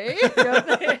 yeah.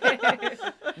 okay.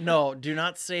 No, do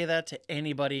not say that to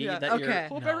anybody Yeah, that okay. you're.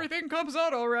 Hope no. everything comes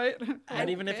out all right. Not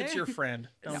even if it's Okay. your friend.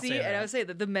 Don't see, say and I that. would say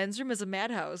that the men's room is a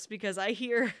madhouse because I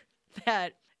hear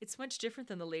that it's much different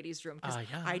than the ladies' room because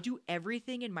Yeah. I do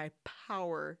everything in my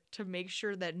power to make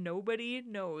sure that nobody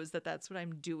knows that that's what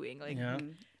I'm doing. Like, Yeah.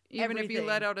 Even if you Everything.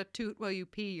 let out a toot while you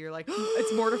pee, you're like,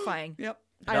 it's mortifying. yep.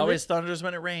 It always thunders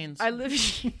when it rains. I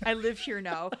live here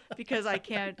now because I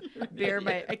can't bear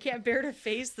to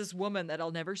face this woman that I'll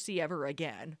never see ever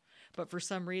again. But for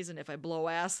some reason, if I blow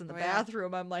ass in the Oh, yeah.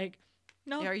 bathroom, I'm like,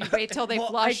 no. Yeah, or you wait till they Well,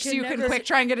 flush I so you can can never- quick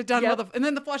try and get it done Yep. while and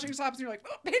then the flushing stops and you're like,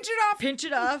 oh, pinch it off. Pinch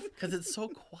it off. Because it's so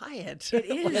quiet. It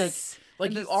is. Like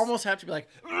And you this- almost have to be like,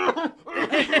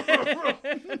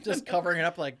 just covering it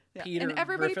up like Yeah. Peter And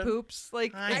everybody Griffin. poops.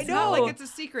 Like, I it's know. not like it's a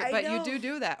secret, I but know. you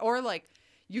do that. Or like,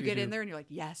 you get in do. there and you're like,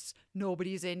 yes,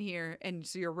 nobody's in here. And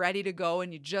so you're ready to go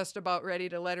and you're just about ready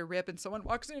to let her rip. And someone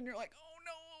walks in and you're like, oh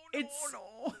no, It's-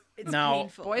 no. It's Now-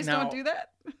 painful. Boys Now- don't do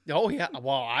that. Oh yeah,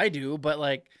 well I do, but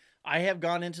like I have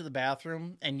gone into the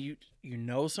bathroom and you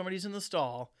know somebody's in the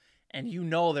stall and you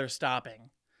know they're stopping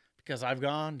because I've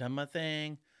gone, done my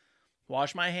thing,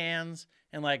 washed my hands,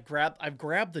 and like I've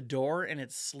grabbed the door and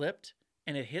it's slipped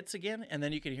and it hits again, and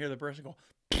then you can hear the person go,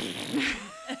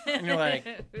 and you're like,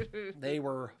 they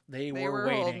were They waiting.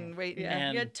 holding, waiting. Yeah,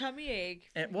 And- you got tummy ache.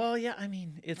 Well, yeah, I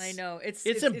mean it's I know it's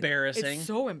embarrassing. It's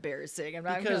so embarrassing. I'm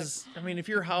not because I mean if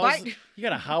your house Bite. you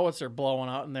got a howitzer blowing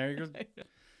out in there,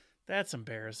 that's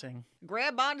embarrassing.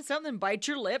 grab onto something, bite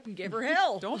your lip, and give her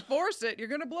hell. Don't force it. You're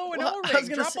gonna blow an Well, I O-ring. was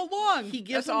gonna Drop say, a lung. he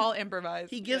gives That's them- all improvised.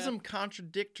 He gives Yeah. them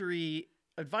contradictory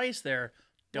advice there.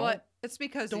 Don't But it's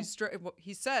because don't-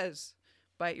 he says,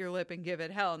 bite your lip and give it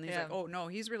hell. And he's Yeah. like, oh, no,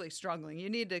 he's really struggling. You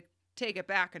need to take it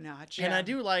back a notch. And I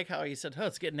do like how he said, "Oh,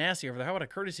 it's getting nasty over there. How about a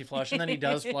courtesy flush?" And then he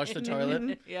does flush the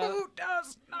toilet. Yeah. Who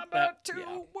does number That- two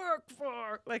yeah. work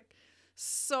for? Like,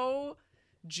 so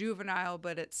juvenile,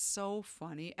 but it's so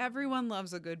funny. Everyone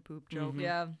loves a good poop joke.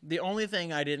 Yeah. The only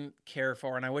thing I didn't care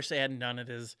for, and I wish they hadn't done it,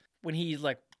 is when he's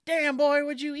like, "Damn boy,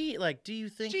 what'd you eat?" Like, do you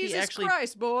think he Jesus actually?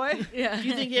 Christ, boy. Yeah. Do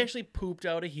you think he actually pooped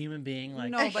out a human being?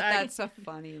 Like, no, but I, that's a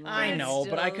funny line. I know,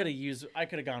 but I still-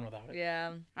 could have gone without it.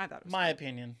 Yeah. I thought it was My funny.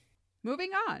 opinion.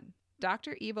 Moving on.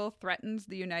 Dr. Evil threatens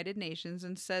the United Nations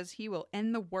and says he will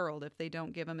end the world if they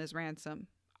don't give him his ransom.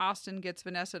 Austin gets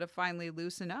Vanessa to finally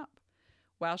loosen up.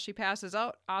 While she passes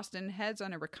out, Austin heads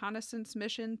on a reconnaissance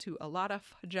mission to Alada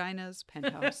Vagina's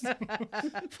penthouse.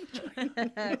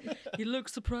 You look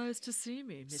surprised to see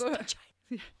me, Miss So-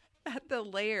 Vagina. At the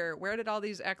lair, where did all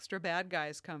these extra bad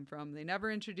guys come from? They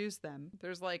never introduced them.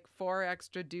 There's like 4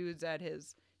 extra dudes at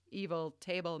his evil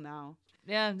table now.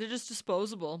 Yeah, they're just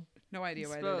disposable. No idea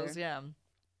why they're Suppose, there. yeah.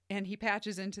 And he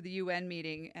patches into the UN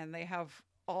meeting, and they have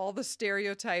all the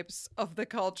stereotypes of the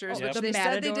cultures, Yep. which The they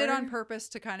said they did matador. on purpose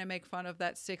to kind of make fun of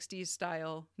that 60s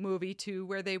style movie too,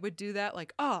 where they would do that,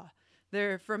 like,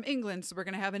 they're from England, so we're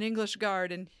gonna have an English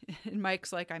guard, and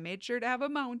Mike's like, I made sure to have a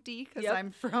Mountie because Yep.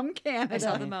 I'm from Canada. I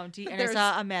saw the Mountie and I There's-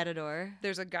 saw a matador.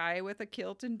 There's a guy with a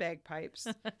kilt and bagpipes.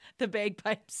 The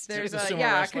bagpipes. There's The a sumo a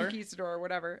wrestler? conquistador or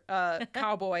whatever,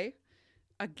 cowboy,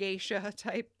 a geisha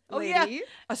type Oh, lady, yeah.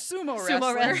 a sumo Sumo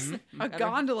wrestler, wrestler. a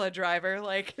gondola driver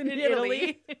like in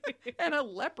Italy, and a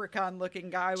leprechaun looking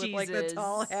guy with like the Jesus.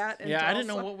 tall hat. And Yeah, I tall didn't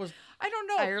know so- what was. I don't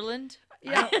know. Ireland.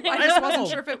 Yeah, I I just don't wasn't know.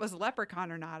 sure if it was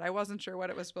leprechaun or not. I wasn't sure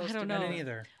what it was supposed I don't to I be. know. didn't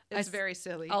either. It's I- very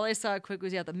silly. All I saw quick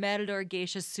was the matador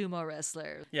geisha sumo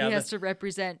wrestler. Yeah, he has that's- to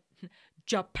represent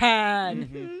Japan.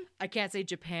 Mm-hmm. I can't say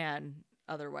Japan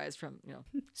otherwise from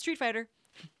Street Fighter.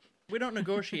 We don't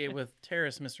negotiate with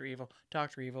terrorists, Mr. Evil.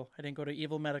 Dr. Evil. I didn't go to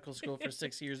evil medical school for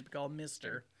 6 years to be called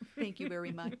Mr. Thank you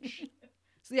very much.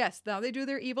 So yes, now they do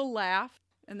their evil laugh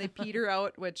and they peter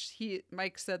out, which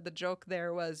Mike said the joke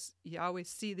there was you always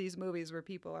see these movies where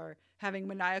people are having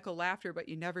maniacal laughter, but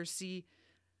you never see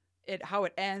how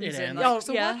it ends. It and ends. like, Oh,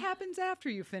 so yeah. what happens after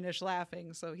you finish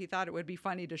laughing? So he thought it would be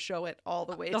funny to show it all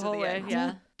the way The to whole the way, end.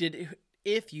 yeah.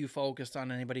 If you focused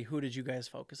on anybody, who did you guys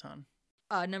focus on?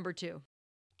 Number 2.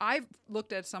 I've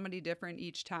looked at somebody different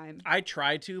each time. I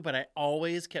tried to, but I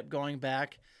always kept going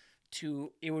back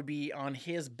to it would be on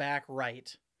his back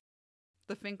right.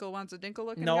 The Finkel wants a dinkle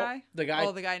looking No, guy? the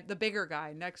guy- the bigger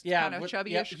guy next, Yeah, kind of with-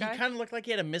 chubbyish yeah, guy. He kind of looked like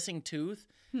he had a missing tooth.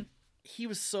 he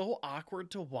was so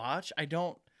awkward to watch.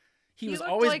 He was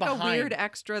looked always like behind. a weird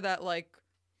extra that was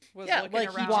looking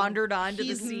like around. he wandered onto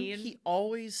the scene. He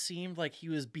always seemed like he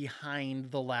was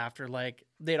behind the laughter. Like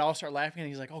they'd all start laughing, and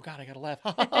he's like, "Oh God, I gotta laugh."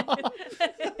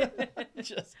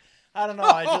 Just, I don't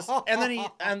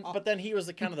know. But then he was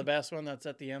the kind of the best one. That's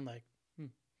at the end, like,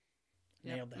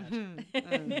 nailed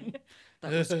that.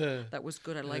 That was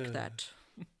good. I like that.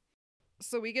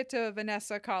 So we get to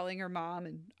Vanessa calling her mom,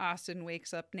 and Austin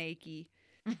wakes up naked.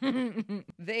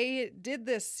 They did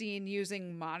this scene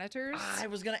using monitors. I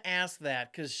was gonna ask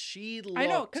that because she looked... I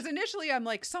know, because initially I'm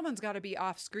like, someone's got to be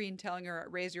off screen telling her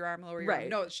raise your arm, lower your arm. Right.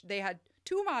 No, they had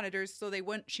 2 monitors, so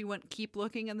she wouldn't keep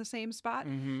looking in the same spot.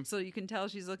 So you can tell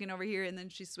she's looking over here, and then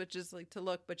she switches to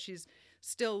look, but she's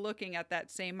still looking at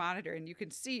that same monitor, and you can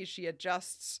see she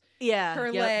adjusts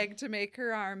her leg to make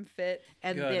her arm fit,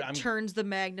 and Good. it turns the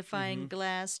magnifying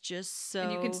glass just so.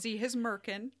 and you can see his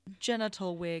merkin.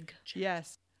 Genital wig.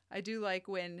 Yes, I do like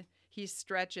when he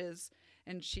stretches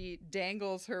and she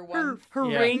dangles her one Her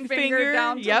Yeah. ring finger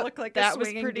down to look like that a was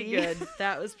swinging pretty D. good.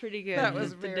 That was pretty good. That was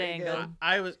the very dangle.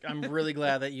 good. I'm really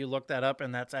glad that you looked that up,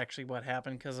 and that's actually what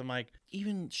happened. Because I'm like,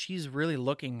 even she's really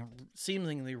looking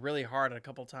seemingly really hard a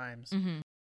couple times.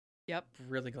 Yep.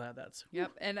 Really glad that's...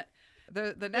 Yep. And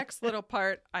the next little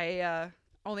part, I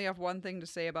only have one thing to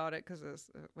say about it, because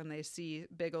when they see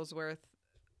Bigglesworth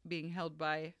being held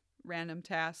by random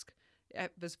task,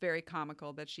 it was very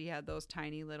comical that she had those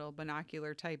tiny little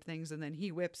binocular type things, and then he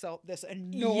whips out this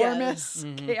enormous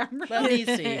camera. Let me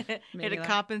see. Had to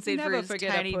compensate for Never his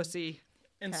forget tiny a pussy.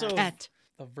 And so pet.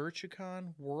 the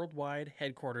VirtueCon worldwide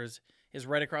headquarters is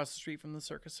right across the street from the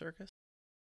Circus.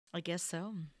 I guess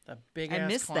so. The big I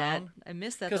ass missed clown. that. I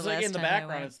missed that Because the last in the time I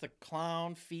background, went. it's the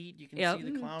clown feet. You can Yep. see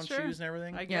the clown Sure. shoes and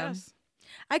everything. I Yeah. guess.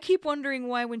 I keep wondering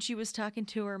why when she was talking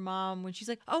to her mom, when she's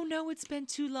like, "Oh no, it's been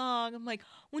too long." I'm like,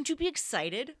 "Wouldn't you be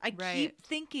excited?" I Right. keep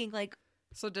thinking like,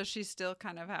 So does she still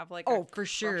kind of have a "Oh, for crush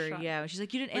sure, on- yeah." She's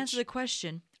like, "You didn't answer Which- the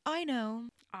question." I know.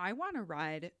 I want to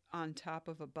ride on top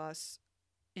of a bus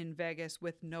in Vegas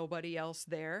with nobody else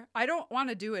there. I don't want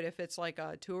to do it if it's like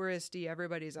a touristy,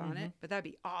 everybody's on it, but that'd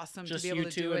be awesome Just to be you able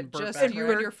to two do and it. Burt Just Bacharach.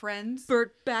 you and your friends.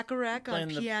 Burt Bacharach on Playing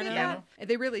the piano. piano. Yeah,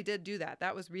 they really did do that.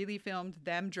 That was really filmed.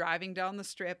 Them driving down the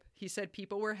strip. He said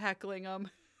people were heckling him.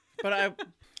 But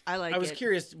I like I was it.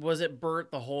 curious, was it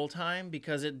Bert the whole time?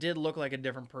 Because it did look like a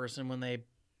different person when they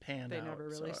panned They out. never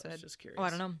really so I said. was just curious. Oh, I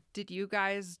don't know. Did you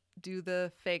guys do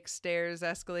the fake stairs,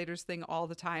 escalators thing all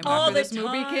the time All after the this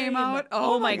movie came time. out?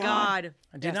 Oh my god.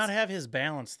 I did not have his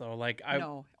balance though. Like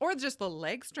No, or just the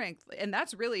leg strength, and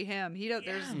that's really him.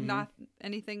 There's not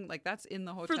anything like that's in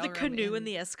the hotel For the room canoe in- and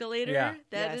the escalator. Yeah.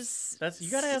 That Yes. is. that's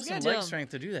you got to have some still- leg strength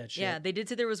to do that shit. Yeah, they did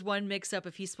say there was one mix up.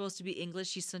 If he's supposed to be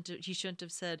English, he shouldn't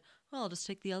have said, "Well, I'll just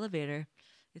take the elevator."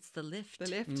 It's the lift. the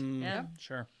lift. Yeah.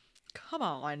 Sure. Come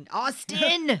on,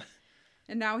 Austin.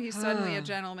 And now he's suddenly a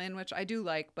gentleman, which I do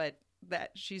like, but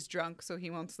that she's drunk, so he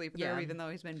won't sleep with her, Yeah. even though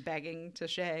he's been begging to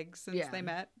shag since Yeah. they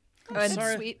met. I'm It's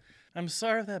sorry. sweet. I'm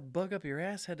sorry if that bug up your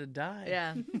ass had to die.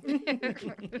 Yeah.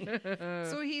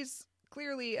 So he's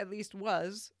clearly, at least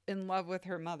was, in love with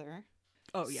her mother.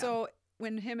 Oh yeah. So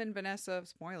when him and Vanessa,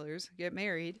 spoilers, get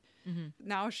married,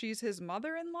 now she's his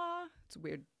mother-in-law. It's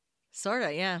weird.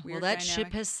 Sorta, yeah. Well, Weird that ship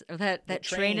dynamic. has that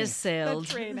train train. has sailed.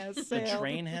 The train has The sailed.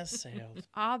 train has sailed.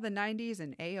 Ah, the 90s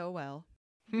and AOL.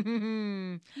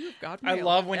 Mhm. You've got I mail.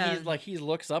 love when Yeah. he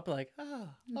looks up like,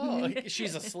 like,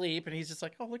 she's asleep and he's just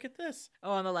like, oh, look at this.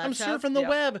 Oh, on the I'm laptop. surfing the Yep.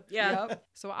 web. Yeah. Yep.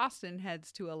 So Austin heads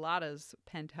to Alada's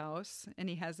penthouse, and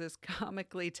he has this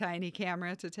comically tiny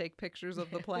camera to take pictures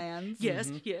of the plans. Yes,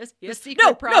 yes, The yes. secret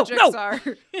No, projects no, no. are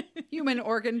human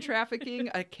organ trafficking,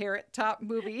 a Carrot Top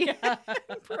movie,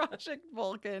 Project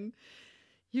Vulcan.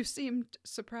 You seemed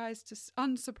surprised to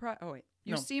unsurprised. Oh wait,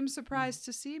 you No. seem surprised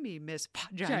to see me, Miss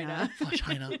Vagina.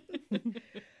 China.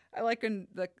 I like in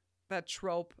that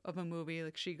trope of a movie,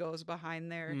 like she goes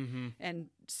behind there and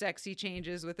sexy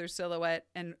changes with her silhouette,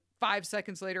 and 5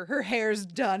 seconds later her hair's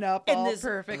done up And all this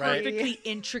perfectly. Right. perfectly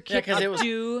intricate Yeah, 'cause it was-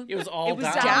 updo. It was all It was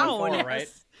down, down, before, yes. right?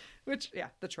 Which, yeah,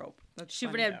 the trope. That's She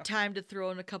would funny. have time to throw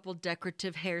in a couple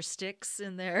decorative hair sticks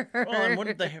in there. Well, and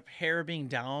wouldn't the hair being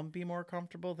down be more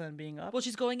comfortable than being up? Well,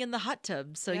 she's going in the hot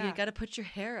tub, so Yeah. you got to put your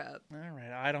hair up. All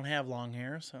right. I don't have long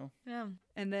hair, so. Yeah.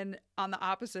 And then on the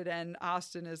opposite end,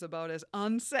 Austin is about as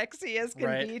unsexy as can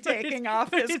Right. be, taking off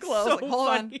but his it's clothes. so Like, hold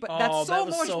on, funny. but Oh, that's so that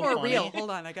was much so more funny. real. Hold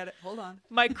on, I got it. Hold on.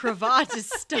 My cravat is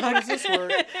stuck. How does this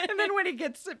work? And then when he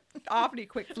gets it off, and he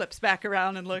quick flips back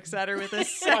around and looks at her with a I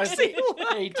sexy see. look.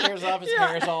 He tears off his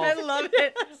hair. It's all. I love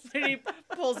it when he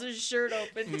pulls his shirt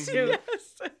open too.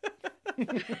 Yes.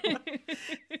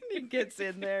 he gets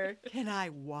in there. Can I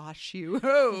wash you?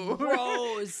 Oh,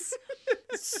 Gross.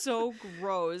 So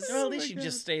gross. Well, at least she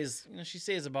just stays. She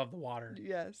stays above the water.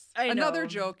 yes. I Another know.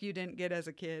 joke you didn't get as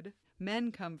a kid.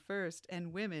 Men come first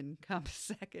and women come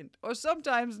second, or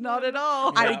sometimes not at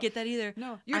all. I Yeah. didn't get that either.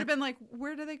 No, you'd have been like,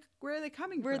 where are they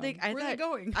coming Where from? they? Where are they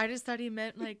going? I just thought he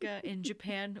meant like in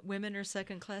Japan, women are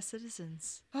second-class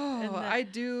citizens. Oh, and that- I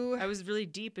do. I was really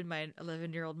deep in my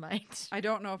 11-year-old mind. I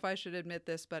don't know if I should admit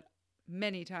this, but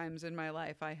many times in my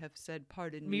life I have said,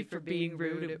 "Pardon me for being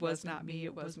rude. It was not me.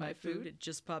 It was my food." It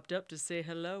just popped up to say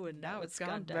hello, and now it's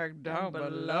gone back down down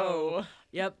below.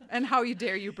 Yep. And how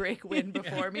dare you break wind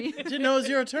before me? Didn't know it was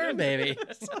your turn, baby.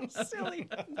 So silly.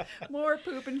 More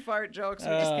poop and fart jokes. We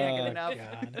just can't get enough.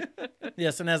 God.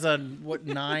 Yes, and as a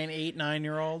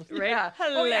 9-year-old. Right? Yeah.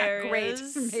 Oh, yeah, great.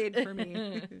 Hilarious. Made for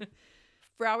me.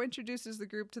 Frau introduces the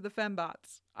group to the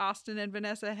fembots. Austin and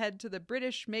Vanessa head to the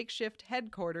British makeshift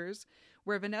headquarters,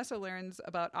 where Vanessa learns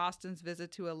about Austin's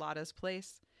visit to Alada's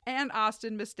place, and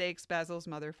Austin mistakes Basil's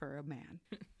mother for a man.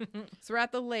 So we're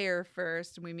at the lair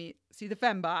first, and we see the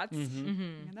fembots.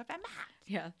 And the fembots.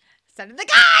 Yeah. Son of the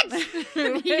gods!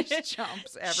 And he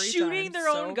jumps every Shooting time.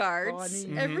 their So own guards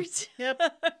funny. every Yep.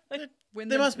 When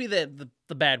They the- must be the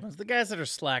bad ones, the guys that are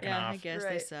slacking Yeah, off. I guess they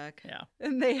Right. suck. Yeah.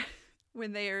 And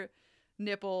when their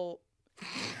nipple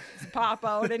pop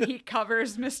out and he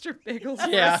covers Mr. Biggles'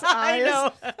 Yeah,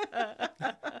 eyes.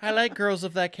 I like girls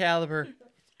of that caliber.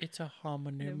 It's a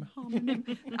homonym.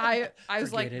 I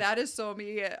was like, Forget it. that is so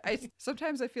me.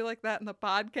 Sometimes I feel like that in the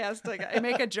podcast. Like I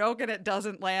make a joke and it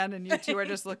doesn't land, and you two are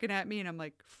just looking at me, and I'm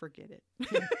like, forget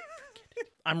it.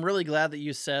 I'm really glad that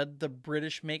you said the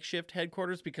British makeshift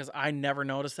headquarters because I never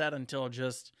noticed that until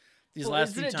just these Well,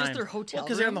 last isn't few it just times. their hotel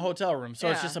Because they're in the room? hotel room, so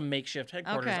it's Yeah. just a makeshift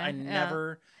headquarters. Okay, I yeah.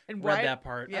 never And read why- that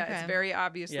part. Yeah, Okay. it's very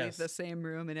obviously Yes. the same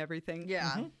room and everything.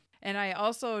 Yeah. And I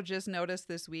also just noticed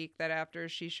this week that after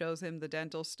she shows him the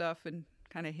dental stuff and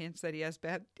kind of hints that he has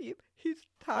bad teeth, he's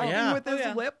talking yeah. with his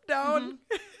yeah. lip down.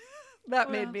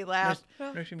 That made me laugh.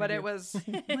 Nursing But me it was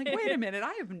I'm like, wait a minute,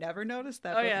 I have never noticed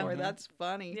that Oh, yeah. before. That's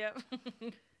funny. Yep.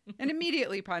 And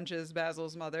immediately punches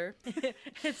Basil's mother.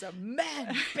 It's a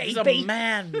man, He's baby. a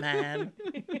man.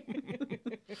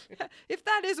 If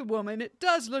that is a woman, it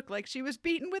does look like she was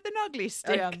beaten with an ugly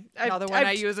stick. Yeah. Another one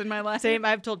I use in my life. Same.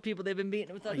 I've told people they've been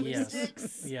beaten with ugly Yes.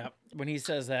 sticks. Yeah. When he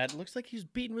says that, it looks like he's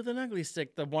beaten with an ugly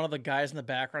stick. One of the guys in the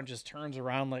background just turns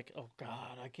around like, oh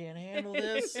God, I can't handle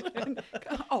this.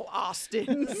 Oh,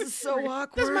 Austin. This is so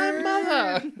awkward. That's my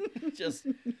mother. Just,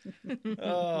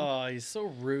 oh, he's so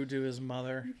rude to his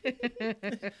mother.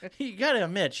 You gotta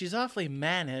admit, she's awfully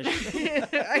mannish.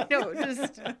 I know.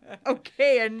 Just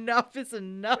okay. Enough is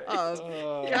enough.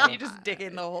 Yeah, you just dig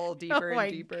in the hole deeper Oh my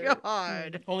and deeper.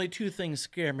 God. Only two things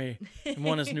scare me, and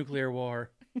one is nuclear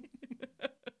war.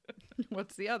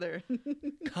 What's the other?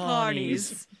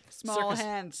 Connies. Small Circus-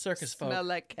 hands. circus folk. Smell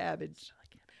like cabbage.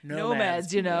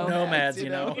 Nomads, you know. Nomads, you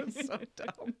know. It's so dumb.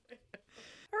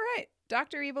 All right.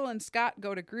 Dr. Evil and Scott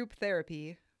go to group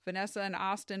therapy. Vanessa and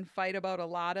Austin fight about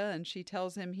Alada, and she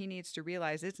tells him he needs to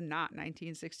realize it's not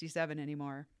 1967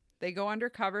 anymore. They go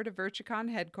undercover to Verchicon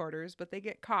headquarters, but they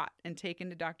get caught and taken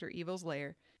to Dr. Evil's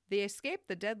lair. They escape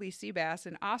the deadly sea bass,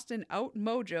 and Austin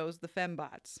out-mojos the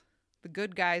fembots. The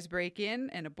good guys break in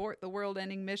and abort the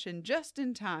world-ending mission just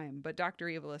in time, but Dr.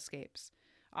 Evil escapes.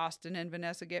 Austin and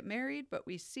Vanessa get married, but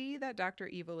we see that Dr.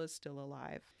 Evil is still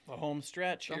alive. The home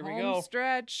stretch. The Here we home go.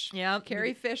 stretch. Yep.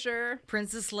 Carrie Fisher.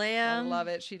 Princess I Leia. love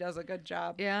it. She does a good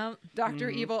job. Yeah. Dr.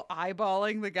 Evil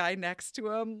eyeballing the guy next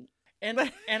to him. And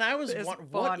I was It's wondering,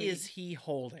 what funny. is he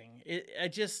holding?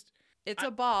 It's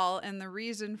a ball, and the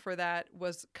reason for that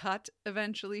was cut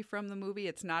eventually from the movie.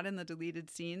 It's not in the deleted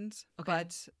scenes. Okay.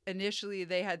 But initially,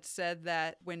 they had said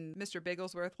that when Mr.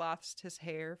 Bigglesworth lost his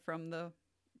hair from the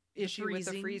issue with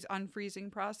the freezing.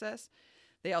 unfreezing process,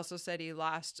 they also said he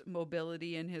lost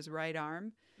mobility in his right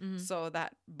arm. Mm-hmm. So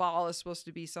that ball is supposed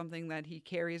to be something that he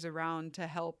carries around to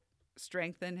help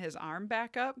strengthen his arm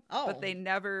back up. Oh. But they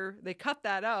cut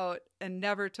that out and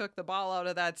never took the ball out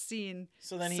of that scene.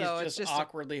 So then he's it's just a-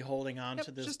 awkwardly holding on Yep,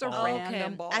 to this just a ball.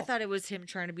 random ball. I thought it was him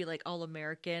trying to be like all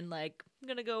American, like I'm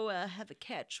gonna go have a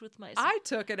catch with my. I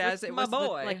took it as with it my was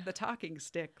boy. like the talking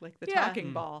stick, like the Yeah.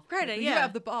 talking ball. Right, Like, yeah. You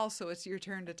have the ball, so it's your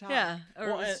turn to talk. Yeah. Or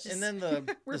Well, it was and then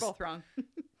the We're both wrong.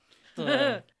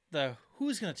 the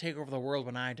who's going to take over the world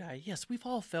when I die? Yes, we've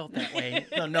all felt that way.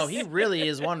 No, he really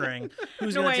is wondering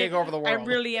who's going to take over the world. I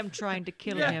really am trying to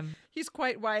kill him. He's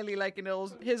quite wily like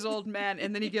his old man,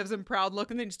 and then he gives him proud look,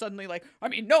 and then he's suddenly like, I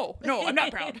mean, no, I'm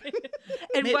not proud.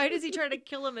 And why does he try to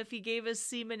kill him if he gave us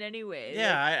semen anyway?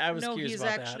 Yeah, I was no, curious he's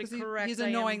about actually that. correct. He's I am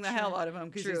annoying the hell trying- out of him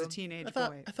because he's a teenage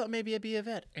boy. I thought maybe I'd be a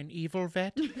vet. An evil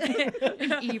vet?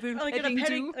 Evil like in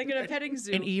a petting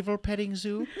zoo. An evil petting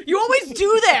zoo? You always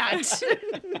do that.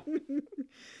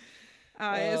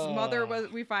 His mother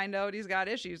we find out he's got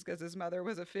issues because his mother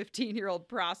was a 15-year-old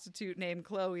prostitute named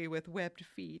Chloe with webbed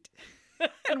feet.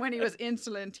 And when he was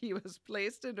insolent, he was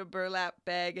placed in a burlap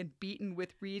bag and beaten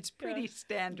with reeds. Pretty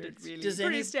standard, really.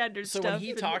 Pretty standard so stuff. when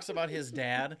he talks about his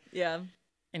dad, Yeah.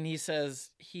 and he says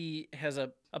he has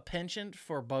a penchant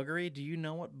for buggery, do you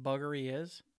know what buggery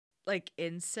is? Like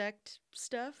insect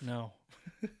stuff? No.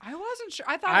 I wasn't sure.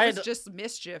 I thought it was just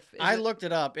mischief. I looked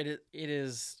it up. It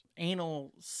is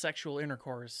anal sexual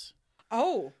intercourse.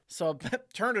 Oh. So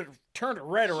turned it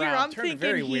right around. Here, I'm turned it thinking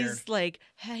very he's weird. like,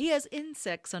 he has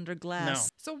insects under glass.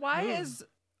 So why is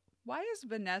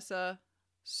Vanessa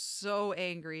so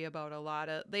angry about a lot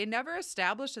of... They never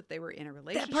established that they were in a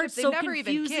relationship. part's they so never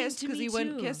even confusing kissed to because me, he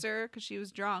wouldn't too. kiss her because she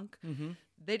was drunk. Mm-hmm.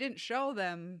 They didn't show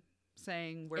them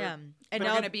saying we're And going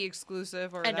now to be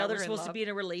exclusive or And now that they're we're in supposed to love. be in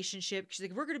a relationship. She's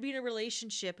like, we're going to be in a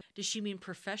relationship. Does she mean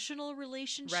professional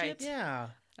relationship? Right. Yeah.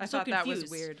 I so thought that was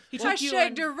confused. weird. He I took you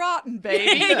shagged on- her rotten,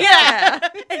 baby. Yeah.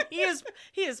 And he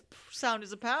is sound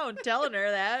as a pound telling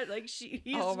her that. Like, he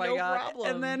has Oh my no God. problem.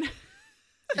 And then...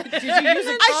 Did you use a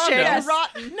I condom? shagged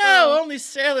rotten. No, only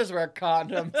sailors wear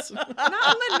condoms. Not in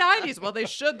the 90s. Well, they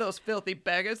should, those filthy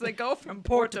beggars. They go from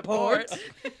port to port.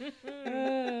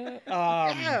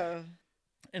 yeah.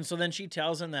 And so then she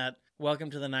tells him that, welcome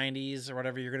to the 90s or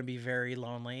whatever, you're going to be very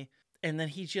lonely. And then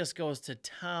he just goes to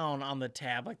town on the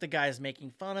tab. Like the guy's making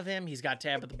fun of him. He's got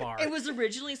tab at the bar. It was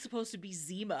originally supposed to be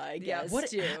Zima, I guess. Yeah,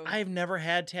 too. I've never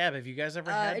had tab. Have you guys ever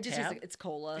had it just tab? is, it's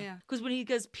cola. Yeah. Because when he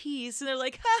goes peace, and they're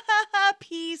like, ha ha ha,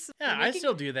 peace. Yeah, They're I making-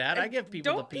 still do that. I give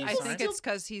people the don't- peace I sign. think it's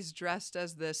because he's dressed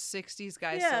as the 60s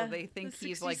guy, Yeah, so they think the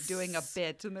he's like 60s. doing a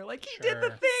bit. And they're like, he did the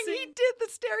Sure. thing. He did the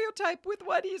stereotype with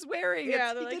what he's wearing.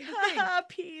 Yeah, It's- they're he like, did the ha thing. ha,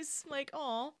 peace. I'm like,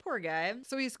 oh, poor guy.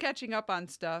 So he's catching up on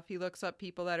stuff. He looks up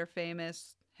people that are famous.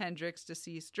 Hendrix,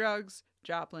 deceased drugs.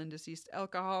 Joplin, deceased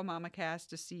alcohol. Mama Cass,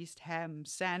 deceased ham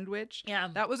sandwich. Yeah.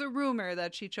 That was a rumor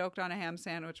that she choked on a ham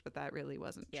sandwich, but that really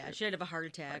wasn't Yeah, true. she died of a heart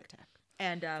attack.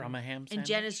 And From a ham and sandwich?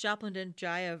 Janis Joplin didn't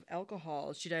die of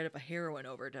alcohol. She died of a heroin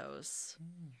overdose.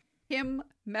 Him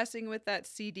messing with that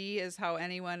CD is how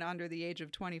anyone under the age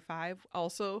of 25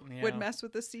 also would Yeah. mess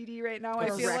with the CD right now. Or I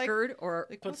a feel record, or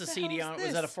like Puts what the the hell CD is on.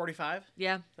 Was that a this? 45? Is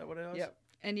yeah. that what it was? Yep.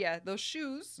 And yeah, those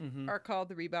shoes Mhm. are called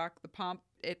the Reebok, the pump.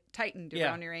 It tightened Yeah.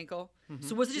 around your ankle.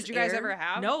 So was it Did just you guys air? ever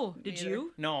have? No. Me Did either.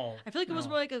 you? No. I feel like it was No.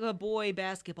 more like a boy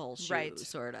basketball shoe, Right.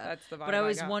 sort of. That's the vibe But I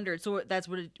always got. wondered. So that's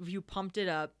what if you pumped it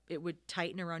up, it would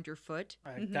tighten around your foot.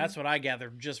 That's what I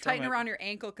gathered just Tighten from it. around your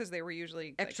ankle because they were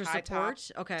usually Extra like, high top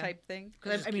support? Okay. type thing.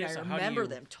 Because I mean, I curious, how do remember you-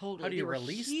 them totally. How do you They were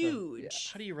release them?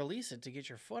 huge How do you release it to get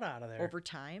your foot out of there? over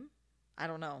time. I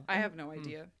don't know. I have no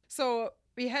idea. So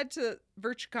we head to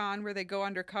VirtueCon where they go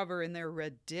undercover in their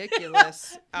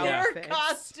ridiculous Yeah. outfits.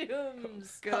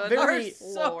 costumes. Good Very-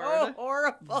 so Lord.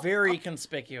 horrible. Very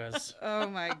conspicuous. Oh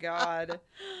my God.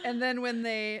 And then when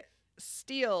they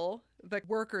steal the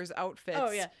workers' outfits,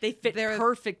 Oh yeah, they fit They're-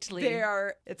 perfectly. they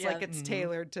are, it's Yeah. like it's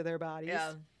tailored to their bodies.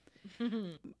 Yeah.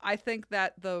 I think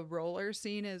that the roller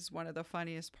scene is one of the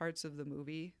funniest parts of the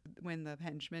movie when the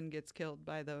henchman gets killed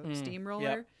by the steamroller.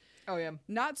 yep. Oh yeah.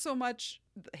 Not so much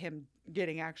him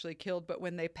getting actually killed, but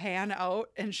when they pan out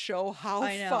and show how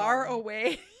I know. far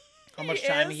away How much he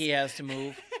time is he has to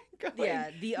move. going.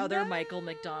 Yeah, the other Michael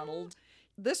McDonald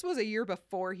This was a year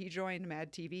before he joined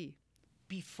Mad TV.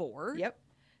 before. Yep.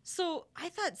 So I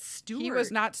thought Stewart. He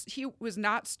was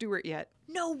not Stewart yet.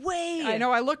 No way. I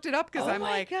know. I looked it up because Oh I'm my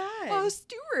like, God. oh,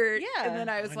 Stewart. Yeah. And then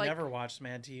I was I like, never watched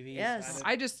Mad TV. Yes.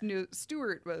 I just knew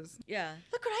Stewart was. Yeah.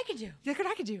 Look what I can do. Look what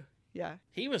I could do. Yeah.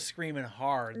 He was screaming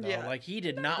hard though. Yeah. Like he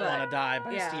did not But- want to die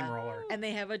by yeah. a steamroller. And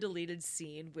they have a deleted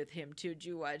scene with him too. Did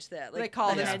you watch that? They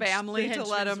called the his family the to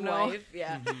let henchman's him know. wife.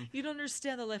 Yeah. You don't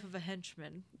understand the life of a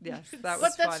henchman. Yes, that was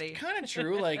But that's funny. kind of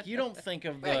true. Like you don't think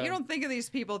of the. Right, you don't think of these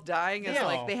people dying as No.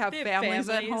 like they have They have families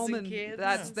at families home and and kids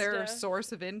that's and their stuff.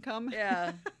 source of income.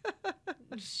 Yeah.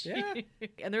 Yeah.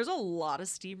 And there's a lot of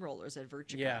steamrollers at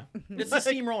VirtueCon. Yeah, it's a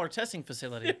steamroller testing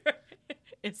facility.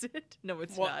 Is it? No,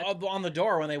 it's Well, not. on the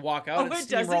door when they walk out, Oh, it's it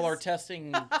doesn't steamroller s-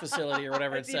 testing facility or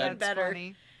whatever it It's said. even better.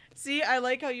 Funny. See, I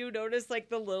like how you noticed like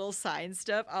the little sign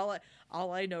stuff.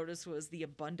 All I noticed was the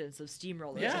abundance of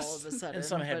steamrollers all of a sudden. And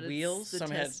some but had it's wheels, the some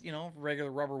test- had,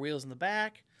 regular rubber wheels in the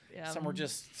back. Yeah. Some were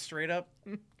just straight up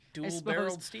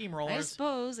dual-barreled I steamrollers.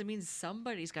 suppose. I mean,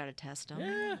 somebody's got to test them.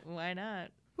 Yeah. Why not?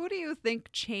 Who do you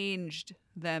think changed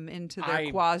them into I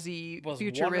their quasi was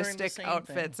futuristic wondering the same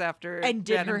outfits after And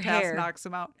did Random her Pass hair. knocks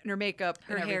them out? And her makeup,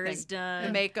 Her and hair everything. is done.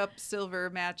 The makeup, silver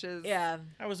matches. Yeah.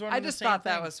 I was wondering I the just same thought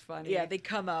that thing. was funny. Yeah, they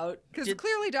come out. Because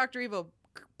clearly Dr. Evil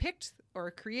picked or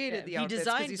created the he outfits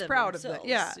designed because he's them proud themselves, of them.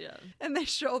 Yeah. yeah. And they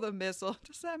show the missile.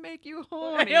 Does that make you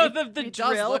horny? know, the he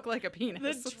drill. does look like a penis. The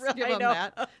Let's drill, give I him know.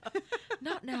 that.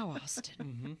 Not now,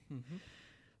 Austin.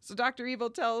 So Dr.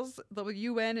 Evil tells the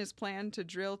UN his plan to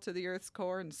drill to the Earth's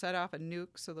core and set off a nuke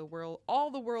so all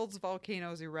the world's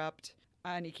volcanoes erupt,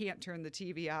 and he can't turn the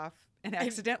TV off and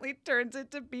accidentally turns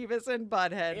it to Beavis and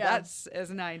Butthead. Yeah. That's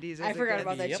as 90s as I it forgot gets.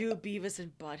 about that Yep. too. Beavis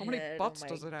and Butthead. How many butts oh my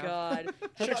does it have? God.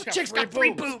 Chick's got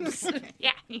three boobs.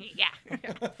 Yeah.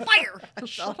 Fire!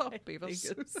 Shut up,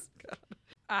 Beavis.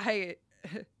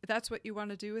 That's what you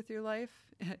want to do with your life?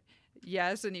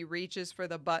 Yes, and he reaches for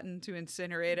the button to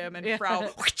incinerate him, and Frau.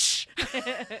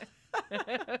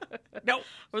 Nope.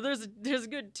 Well, there's a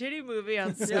good titty movie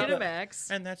on Cinemax.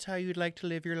 And that's how you'd like to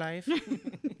live your life?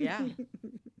 Yeah.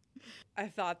 I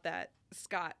thought that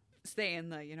Scott saying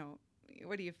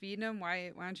what are you feeding him?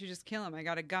 Why don't you just kill him? I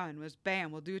got a gun. Was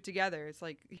bam, we'll do it together. It's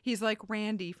like he's like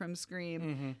Randy from Scream,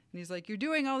 and he's like, you're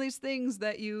doing all these things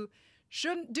that you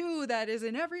shouldn't do. That is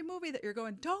in every movie that you're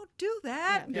going, don't do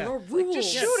that. Yeah. Like, rules.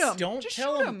 just Yes, shoot him. Don't Just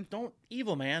tell shoot him. Don't,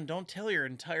 evil man, don't tell your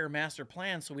entire master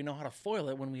plan so we know how to foil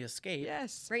it when we escape.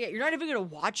 Yes. Right, yeah. You're not even going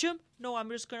to watch him? No, I'm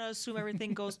just going to assume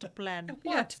everything goes to plan.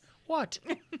 What? What?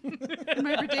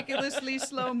 My ridiculously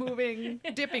slow-moving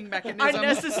dipping mechanism.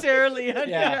 Unnecessarily.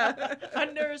 Yeah.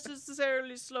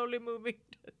 Unnecessarily slowly moving.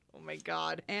 Oh, my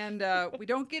God. And we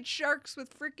don't get sharks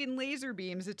with freaking laser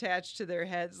beams attached to their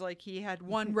heads like he had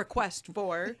one request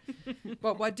for.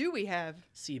 But what do we have?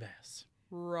 Sea bass.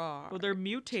 Raw. Well, they're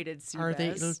mutated sea Are they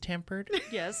bass. ill-tempered?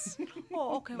 Yes.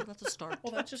 Oh, okay. Well, that's a start.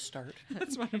 Well, that's a start.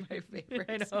 That's one of my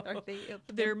favorites. I know. Are they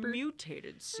They're ill-tempered?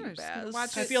 mutated sea I'm just gonna bass.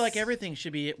 watch I feel like everything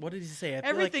should be. What did he say? I feel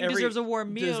Everything like deserves a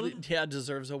warm meal.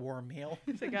 Deserves a warm meal.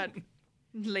 They got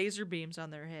laser beams on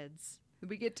their heads.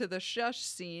 We get to the shush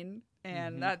scene,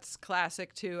 and that's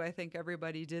classic too. I think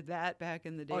everybody did that back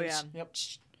in the day. Oh, yeah. Yep.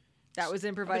 That was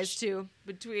improvised, too,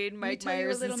 between Mike tell you a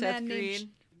Myers and little Seth man named Green.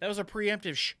 That was a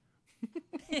preemptive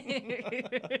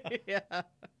Yeah.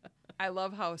 I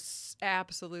love how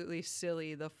absolutely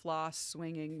silly the floss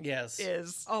swinging Yes.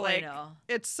 is. Oh, like, I know.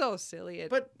 It's so silly.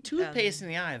 But toothpaste in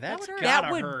the eye, that's would hurt. gotta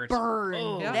That would hurt. burn.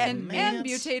 Oh, yeah, that and man.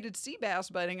 mutated sea bass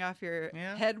biting off your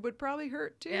Yeah. head would probably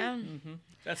hurt too. Yeah.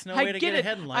 That's no I way to get get it.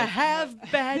 ahead in I life.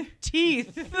 have bad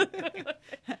teeth.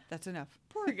 That's enough.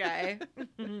 Poor guy.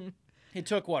 He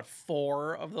took,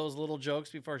 4 of those little jokes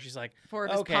before she's like, 4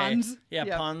 of his okay. puns? Yeah,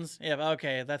 Yep. puns. Yeah,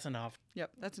 okay, that's enough.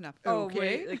 Yep, that's enough. Oh, okay.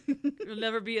 wait. Like, you'll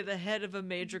never be at the head of a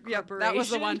major Yep, corporation. that was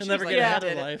the one. He'll She's never like, get "Yeah, ahead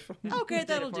did in it." life. Okay, Did it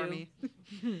that'll for do. me.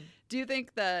 Do you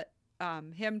think that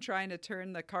him trying to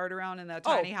turn the cart around in that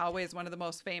Oh. tiny hallway is one of the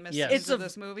most famous Yes. scenes It's of a-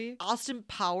 this movie? Austin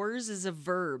Powers is a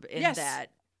verb in Yes.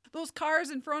 that. Those cars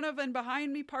in front of and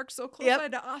behind me parked so close Yep. I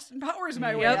had to Austin Powers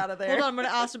my way Yep. out of there. Hold on, I'm going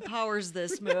to Austin Powers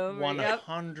this move.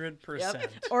 100%.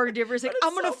 Yep. Or do you ever say, But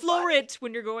I'm it's going to so floor it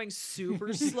when you're going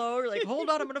super slow? You're like, hold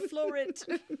on, I'm going to floor it.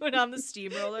 When on the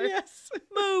steamroller. Yes.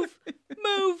 Move,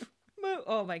 move, move.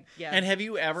 Oh, my, yeah. And have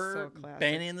you ever So classic.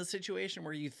 been in the situation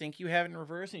where you think you have it in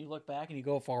reverse and you look back and you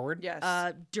go forward?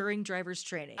 Yes. During driver's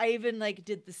training. I even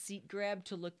did the seat grab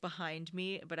to look behind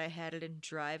me, but I had it in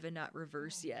drive and not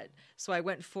reverse yet. So I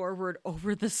went forward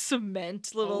over the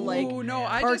cement little Oh, no,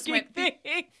 I just parking went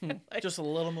thing. Just a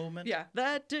little movement. yeah.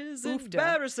 That is Oofda.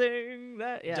 embarrassing.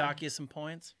 That Dock you some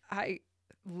points. I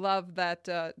love that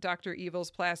Dr.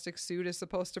 Evil's plastic suit is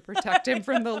supposed to protect him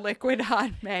from the liquid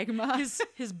hot magma.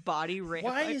 His body ring.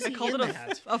 Why is I he called in it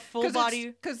that? a full body.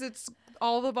 Because it's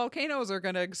all the volcanoes are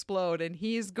going to explode and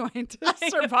he's going to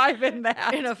survive in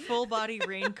that. In a full body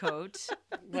raincoat.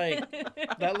 Like,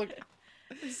 that looked.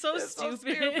 So It's so stupid.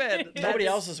 stupid. Nobody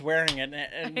else is wearing it.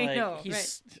 And I like, know,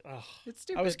 he's. ugh. It's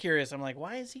stupid. I was curious. I'm like,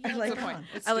 why is he got like that the point. on?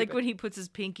 It's I like stupid. when he puts his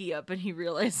pinky up and he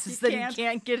realizes He that can't. he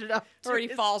can't get it up. Or to he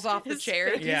his- falls off the his chair.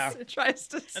 face. Yeah. Tries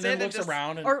to sit And then looks just,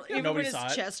 around and Or even when nobody his saw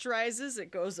it. chest rises,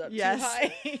 it goes up Yes.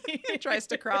 too high. tries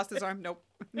to cross his arm. Nope.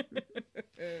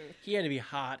 He had to be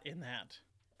hot in that.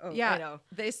 Oh, Yeah, I know.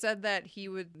 they said that he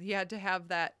had to have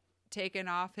that taken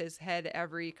off his head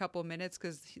every couple minutes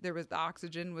because the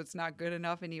oxygen was not good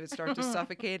enough and he would start to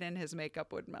suffocate and his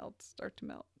makeup would start to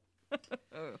melt.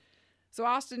 So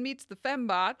Austin meets the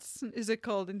fembots. Is it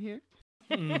cold in here?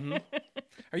 Mm-hmm.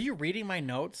 Are you reading my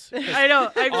notes? I know.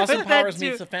 I Austin put that Powers too.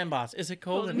 meets the fembots. Is it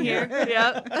cold in Here. here?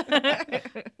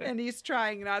 Yep. And he's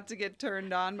trying not to get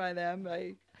turned on by them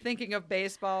by thinking of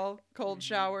baseball, cold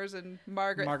showers, and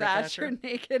Margaret Thatcher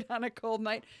naked on a cold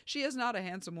night. She is not a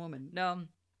handsome woman. No.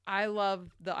 I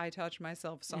love the I Touch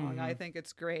Myself song. I think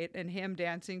it's great. And him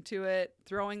dancing to it,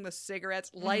 throwing the cigarettes,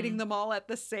 lighting them all at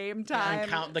the same time.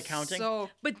 And the counting. So,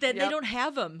 But then they Yep. don't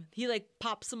have them. He like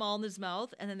pops them all in his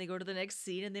mouth, and then they go to the next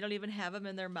scene, and they don't even have them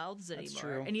in their mouths anymore.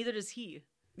 true. And neither does he.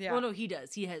 yeah. Well, no, he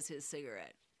does. He has his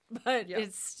cigarette, but Yeah.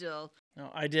 it's still.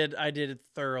 No, I did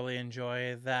thoroughly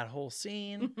enjoy that whole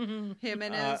scene. Him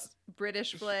and Uh, his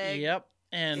British flag. Yep.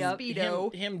 And Yep.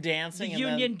 Speedo. him dancing The and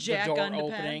Union then Jack the door on the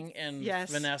opening pants. and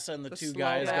Yes. Vanessa and the two slow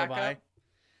guys go back by. up.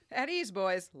 At ease,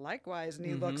 boys. Likewise. And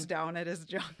he looks down at his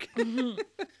junk.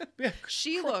 Yeah.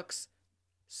 She looks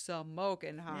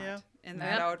smoking hot Yeah. in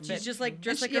that Yep. outfit. She's just like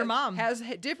dressed And like her mom. Has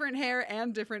different hair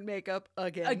and different makeup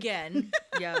again. Again.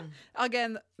 Yeah.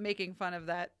 Again, making fun of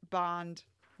that Bond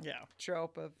Yeah.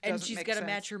 trope of And doesn't she's make got to sense.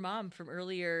 match her mom from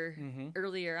earlier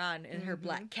on in her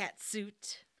black cat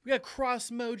suit. We got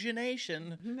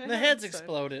cross-mogenation. The Yeah, head's so-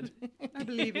 exploded. I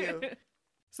believe you.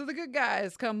 So the good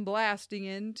guys come blasting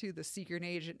into the Secret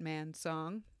Agent Man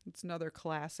song. It's another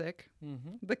classic.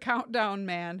 The Countdown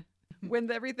Man.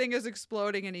 When everything is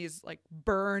exploding and he's like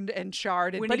burned and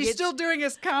charred, When but he he's gets- still doing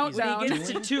his countdown. When he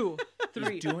gets to 2,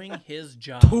 3, He's doing his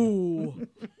job. 2.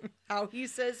 How he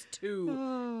says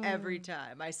 2 every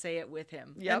time. I say it with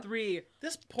him. Yep. And 3.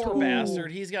 This poor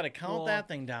bastard, he's got to count that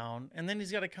thing down, and then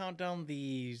he's got to count down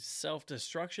the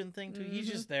self-destruction thing, too. He's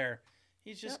just there.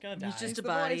 He's just going to die. He's just a the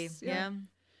body. voice, yeah. Yeah.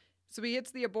 So he hits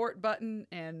the abort button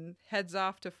and heads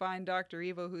off to find Dr.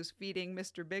 Evil, who's feeding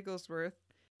Mr. Bigglesworth.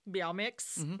 Meow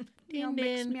mix. Meow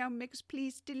mix, meow mix,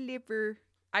 please deliver.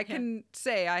 I can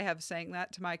say I have sang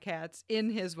that to my cats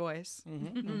in his voice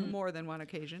more than one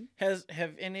occasion.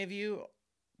 Have any of you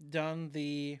done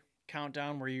the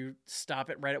countdown where you stop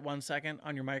it right at 1 second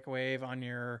on your microwave, on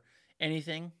your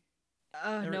anything?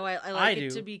 No, I I like it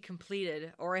do. to be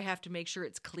completed, or I have to make sure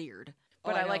it's cleared.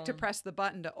 But I like to don't- press the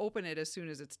button to open it as soon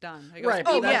as it's done. It goes, Right.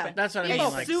 "Beep, but yeah. open." That's what I As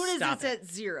mean. Like, soon as stop it's it. at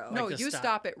 0. No, like to you stop.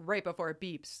 stop it right before it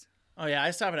beeps. Oh, yeah,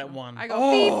 I stop it at 1. I go,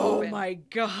 beep, Oh open. my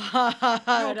god!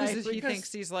 No, because he because-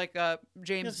 thinks he's like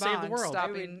James Yeah, save the Bond world.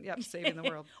 stopping, saving the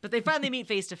world. But they finally meet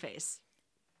face to face.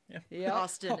 Yeah.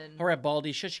 Austin and Or at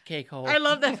Baldy, shut your cake hole. I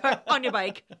love that part. On your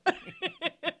bike.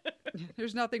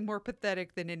 There's nothing more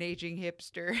pathetic than an aging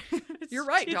hipster. You're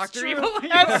right, Dr. true. Evil.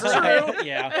 That's Right? true.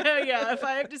 Yeah. Yeah, if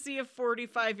I have to see a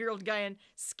 45-year-old guy in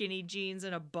skinny jeans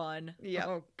and a bun. Yeah.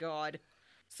 Oh god.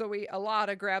 So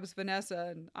Alada grabs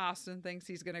Vanessa, and Austin thinks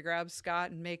he's going to grab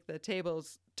Scott and make the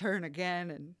tables turn again.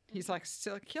 And he's like,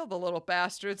 still kill the little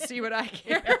bastard, see what I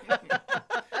care.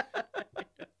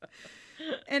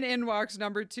 And in walks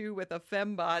number 2 with a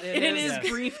fembot In his his Yes.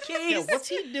 briefcase. Yeah, what's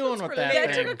he doing with that Yeah,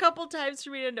 it thing? took a couple times for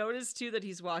me to notice too that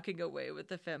he's walking away with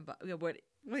the fembot. What?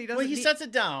 Well, he doesn't Well, he need- sets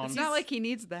it down. It's not like he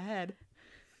needs the head.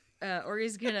 Or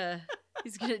he's gonna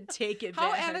take it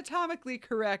How back. anatomically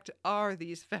correct are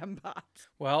these fembots?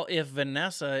 Well, if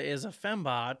Vanessa is a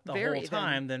fembot the Very, whole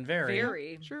time, then very.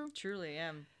 Very True. Truly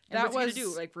am. And That what's he was-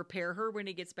 gonna do? Like repair her when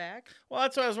he gets back? Well,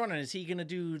 that's what I was wondering. Is he going to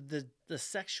do the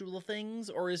sexual things,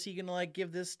 or is he going to like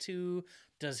give this to?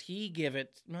 Does he give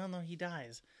it? No, he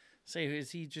dies. Say, is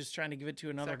he just trying to give it to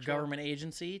another Sexual. government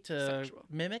agency to Sexual.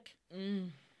 mimic?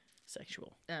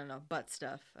 Sexual I don't know. Butt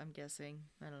stuff. I'm guessing.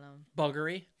 I don't know.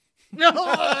 buggery. No.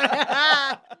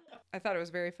 I thought it was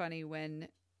very funny when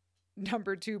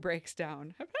number 2 breaks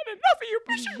down. I've had enough of you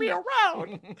pushing me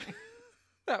around.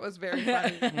 That was very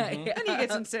funny. And he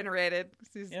gets incinerated.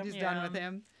 He's done with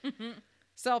him.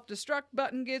 Self-destruct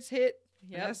button gets hit.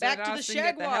 Yep, Vanessa back and to the Austin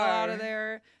get the hell out Jaguar. of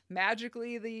there.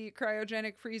 Magically, the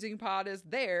cryogenic freezing pod is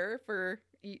there for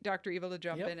Dr. Evil to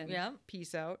jump Yep. in and Yep.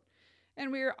 peace out.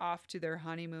 And we're off to their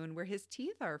honeymoon where his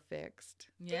teeth are fixed.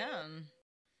 Yeah.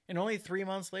 And only 3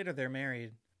 months later, they're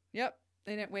married. Yep.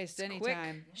 They didn't waste any Quick.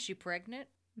 time. She pregnant?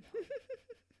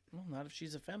 Well, not if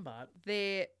she's a fembot.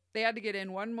 They had to get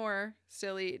in one more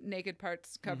silly naked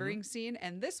parts covering scene,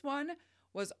 and this one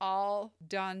was all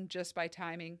done just by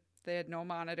timing. They had no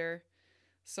monitor,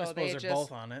 so I suppose they're both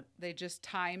just on it. they just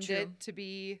timed True. it to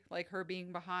be like her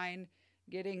being behind,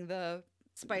 getting the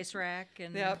Spice rack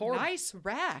and nice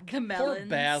rack. the Poor melons.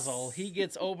 Basil. He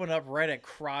gets opened up right at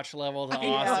crotch level to I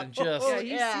know. Austin. Just Yeah,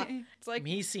 he's Yeah. it's like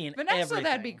he's seeing Vanessa. everything.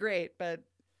 That'd be great, but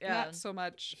Yeah. not so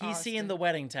much. He's seeing Austin. the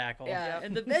wedding tackle. Yeah, Yep.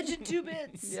 and the veg in 2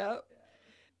 bits. Yep.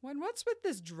 When what's with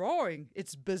this drawing?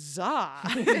 It's bizarre.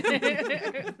 Of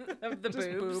the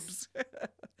Just boobs.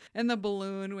 And the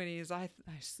balloon when he's,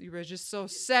 you were just so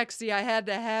sexy, I had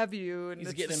to have you. And He's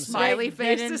it's getting the himself- smiley Get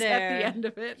face in is at there. the end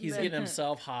of it. He's and getting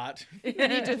himself hot.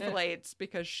 then he deflates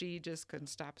because she just couldn't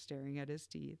stop staring at his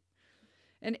teeth.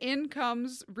 And in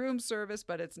comes room service,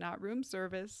 but it's not room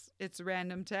service. It's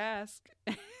random task.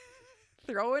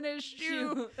 Throwing his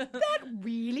shoe. That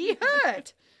really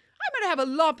hurt. I'm going to have a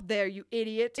lump there, you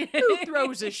idiot. Who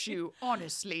throws a shoe,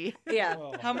 honestly? Yeah.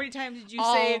 Oh. How many times did you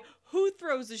All- say, who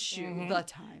throws a shoe? The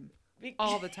time.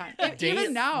 All the time. Daily-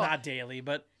 Even now, Not daily,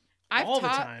 but I've all the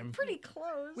taught- time. Pretty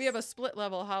close. we have a split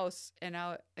level house, and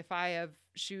if I have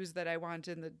shoes that I want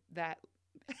in that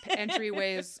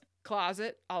entryway's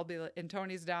closet, I'll be like, and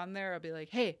Tony's down there, I'll be like,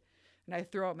 hey, and I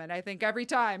throw them, and I think every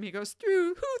time he goes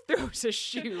through, who throws a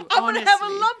shoe? I'm going to have a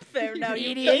honestly? lump there now, you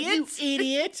Idiot.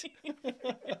 idiot.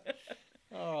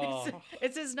 Oh.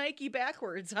 It says Nike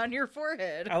backwards on your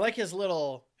forehead. I like his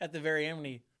little, at the very end when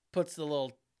he puts his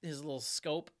little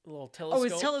scope, little telescope. Oh,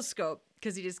 his telescope,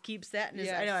 because he just keeps that in his.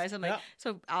 I know. Yes. I'm like, Yeah.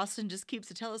 so Austin just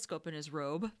keeps a telescope in his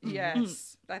robe.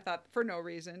 Yes, I thought for no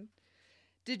reason.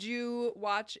 Did you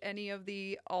watch any of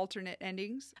the alternate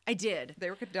endings? I did. They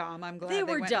were dumb. I'm glad They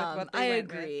were went dumb. With what I they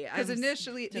went agree. Because I'm s-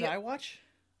 initially, Did I watch?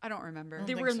 I don't remember. don't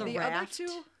They think were in so. the the raft. other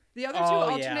two Oh,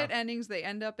 alternate yeah. endings, they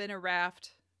end up in a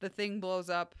raft. The thing blows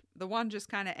up. The one just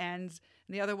kind of ends,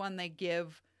 and the other one they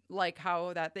give like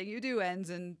how that thing you do ends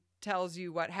and tells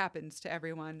you what happens to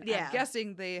everyone. Yeah. I'm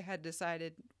guessing they had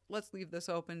decided let's leave this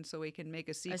open so we can make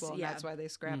a sequel, and yeah. that's why they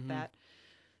scrapped Mhm. that.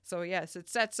 So yes, it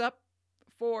sets up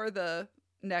for the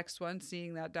next one,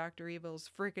 seeing that Dr.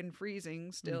 Evil's freaking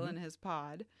freezing still in his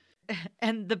pod.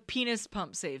 And the penis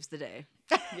pump saves the day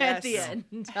Yes. at the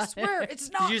end. I swear it's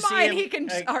Did not you see mine. him, He can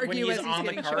like, argue when he's as he's on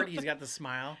the getting cart? choked. He's got the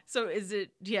smile. So is it?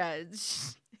 Yeah,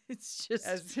 it's just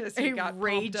As he a got pumped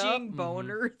raging up.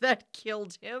 boner that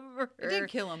killed him. Or It didn't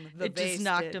kill him. The it vase just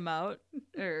knocked did. him out,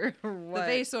 or The what?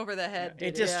 vase over the head. It did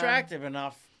it. distracted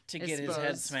enough to I get his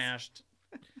head suppose. smashed.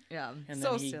 Yeah. And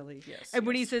So then he, silly. Yes. And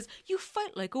when he says, "You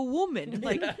fight like a woman,"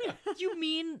 like you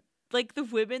mean like the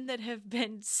women that have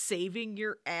been saving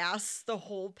your ass the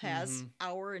whole past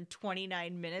hour and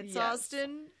 29 minutes, Yes.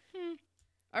 Austin?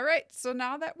 All right. So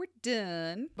now that we're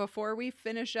done, before we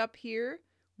finish up here,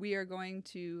 we are going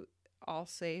to all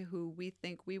say who we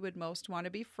think we would most want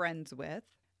to be friends with.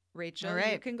 Rachel, All you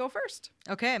right. can go first.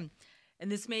 Okay. And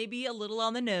this may be a little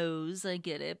on the nose, I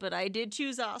get it, but I did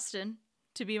choose Austin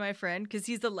to be my friend because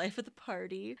he's the life of the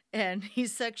party and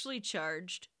he's sexually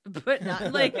charged, but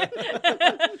not like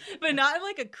but not in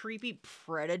like a creepy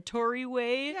predatory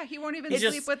way. Yeah, he won't even He's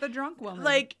sleep just- with a drunk woman.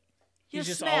 Like He's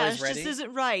your just always smash ready. just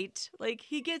isn't right. Like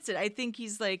he gets it. I think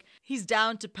he's like he's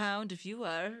down to pound if you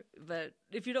are, but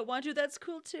if you don't want to, that's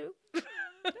cool too.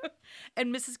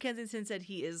 And Mrs. Kensington said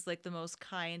he is like the most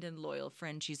kind and loyal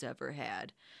friend she's ever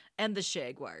had. And the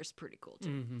Shagwire's pretty cool too.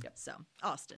 Mhm. Yep. So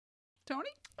Austin. Tony?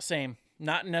 Same.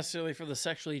 Not necessarily for the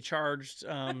sexually charged,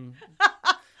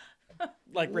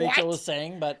 like Rachel was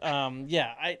saying, but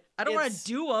yeah, I don't want it's-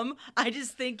 to do him. I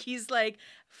just think he's like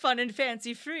fun and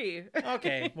fancy free.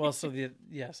 Okay, well, so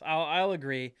yes, I'll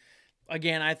agree.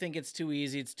 Again, I think it's too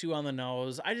easy. It's too on the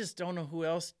nose. I just don't know who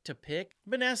else to pick.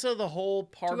 Vanessa, the whole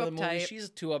part Too of the movie, uptight. she's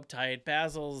too uptight.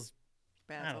 Basil's,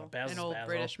 Basil. know, Basil's An old Basil.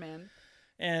 British man.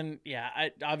 and yeah,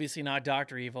 obviously not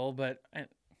Dr. Evil, but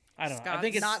I don't know. I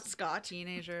think it's Not Scott.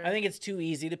 Teenager. I think it's too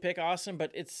easy to pick Austin,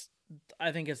 but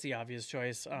I think it's the obvious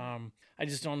choice. I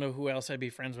just don't know who else I'd be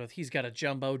friends with. He's got a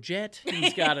jumbo jet.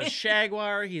 He's got a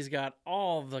Shagwire. He's got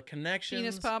all the connections.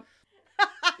 Penis pump.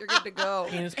 You're good to go.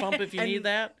 Penis pump if you need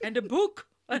that. And a book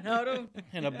on how to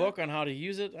And a book on how to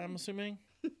use it, I'm assuming.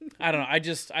 I don't know.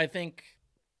 I think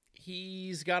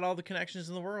he's got all the connections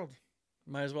in the world.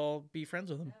 Might as well be friends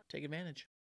with him. Take advantage.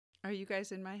 Are you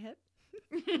guys in my head?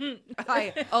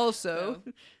 I also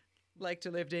like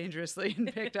to live dangerously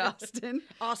and picked Austin.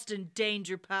 Austin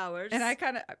Danger Powers.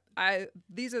 And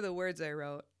these are the words I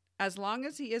wrote. As long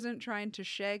as he isn't trying to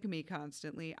shag me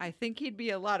constantly, I think he'd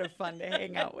be a lot of fun to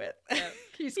hang out with.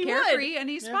 He's He carefree and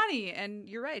he's Yeah. funny. And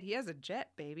you're right, he has a jet,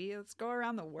 baby. Let's go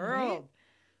around the world.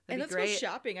 and That'd let's be go great.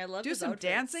 shopping. I love Do his some outfits.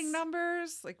 dancing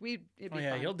numbers. Like it'd Oh be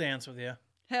yeah, fun. he'll dance with you.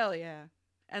 Hell yeah.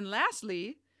 And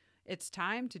lastly, it's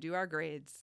time to do our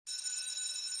grades.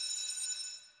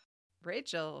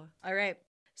 Rachel. All right.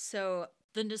 So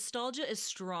the nostalgia is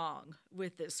strong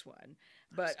with this one.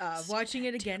 But watching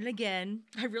it again and again,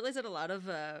 I realized that a lot of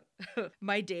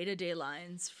my day-to-day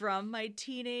lines from my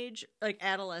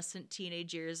adolescent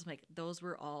teenage years, like those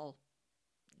were all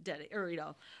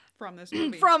From this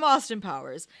movie. from Austin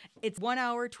Powers. It's 1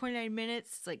 hour, 29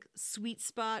 minutes. It's like sweet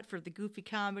spot for the goofy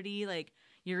comedy. Like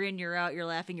you're in, you're out, you're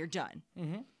laughing, you're done.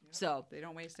 Mm-hmm. So They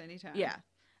don't waste any time. yeah.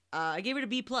 I gave it a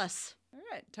B+. All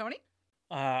right, Tony?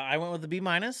 I went with the B-.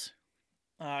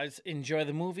 Enjoy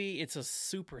the movie. It's a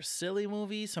super silly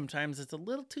movie. Sometimes it's a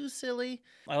little too silly.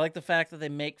 I like the fact that they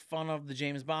make fun of the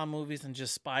James Bond movies and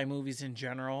just spy movies in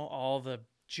general. All the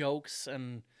jokes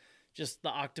and just the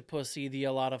octopussy, the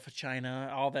a lot of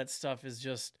vagina, all that stuff is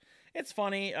just, it's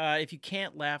funny. If you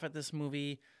can't laugh at this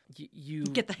movie, you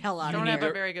Get the hell out Don't of have here.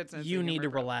 a very good sense you of need to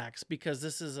humor, probably. relax because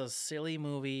this is a silly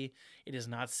movie. It is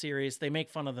not serious. They make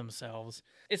fun of themselves.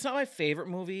 It's not my favorite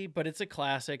movie, but it's a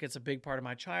classic. It's a big part of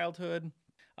my childhood.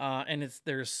 And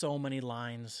there's so many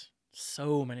lines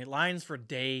for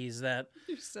days that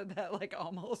You said that like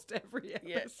almost every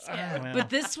episode. well. But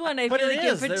this one, I But feel it like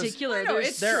is. in There's- particular, I know, there's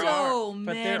it's- there so are,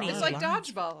 but there many. are It's like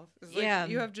lines. dodgeball. It's like Yeah.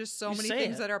 you have just so You many say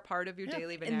things it. that are part of your Yeah.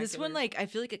 daily vernacular. And this one, like, I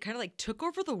feel like it kind of like took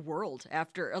over the world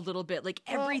after a little bit. Like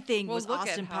everything well, was look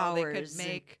Austin at how Powers. they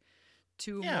could make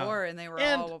two Yeah. more, and they were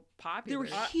And all they popular. were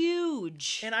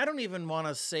huge. And I don't even want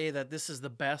to say that this is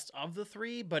the best of the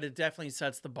three, but it definitely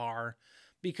sets the bar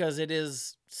because it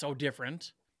is so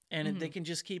different, and they can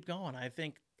just keep going. I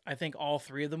think all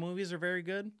three of the movies are very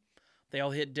good. They all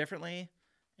hit differently,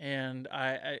 and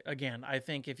I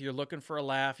think if you're looking for a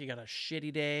laugh, you got a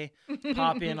shitty day,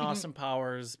 pop in Austin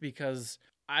Powers because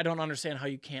I don't understand how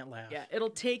you can't laugh. Yeah, it'll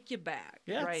take you back.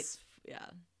 Yeah. Right. Yeah.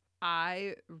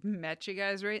 I met you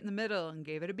guys right in the middle and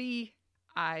gave it a B.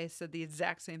 I said the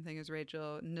exact same thing as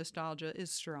Rachel. Nostalgia is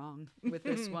strong with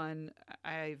this one.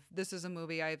 This is a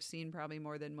movie I've seen probably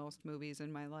more than most movies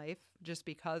in my life, just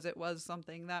because it was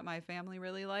something that my family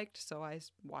really liked. So I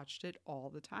watched it all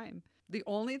the time. The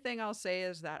only thing I'll say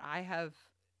is that I have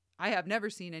never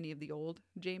seen any of the old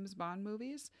James Bond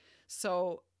movies.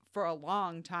 So for a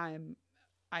long time,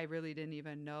 I really didn't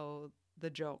even know the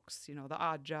jokes, the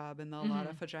odd job and the a lot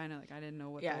of vagina. Like I didn't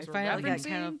know what Yeah, those I were find out referencing. like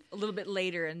kind of a little bit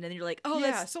later, and then you're like, oh,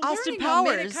 Yeah, that's so Austin learning them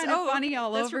Powers. made it kind of oh, funny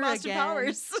all that's over from Austin again.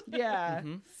 Powers. Yeah.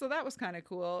 So that was kind of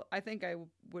cool. I think I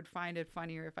would find it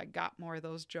funnier if I got more of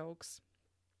those jokes.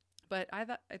 But I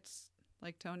thought it's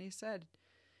like Tony said,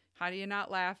 how do you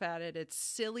not laugh at it? It's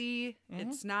silly.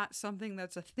 It's not something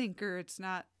that's a thinker. It's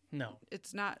not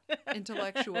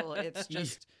intellectual. It's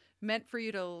just meant for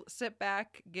you to sit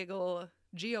back, giggle,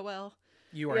 GOL.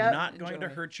 You are Yep. not going to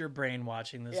Enjoy. hurt your brain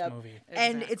watching this Yep. movie.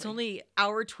 And it's Exactly. only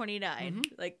hour 29.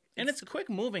 Like, And it's quick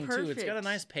moving too. It's got a perfect.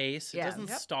 nice pace. It Yeah. doesn't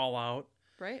Yep. stall out.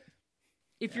 right.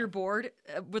 if you're bored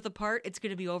with a part, it's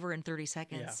going to be over in 30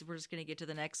 seconds. We're just going to get to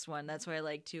the next one. That's why I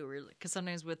like to, because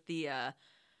sometimes with the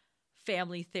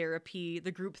family therapy,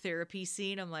 the group therapy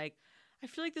scene, I'm like, I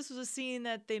feel like this was a scene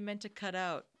that they meant to cut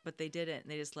out, but they didn't.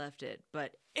 They just left it.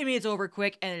 But I mean, it's over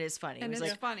quick and it is funny. And it was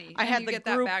it's like, funny. I And had you the get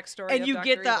group, that backstory and of you Dr.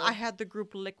 get the Evil. I had the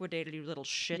group liquidated, you little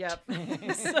shit. Yep.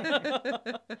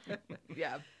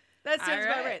 Yeah. That sounds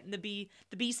All about right. right. And the B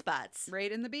spots.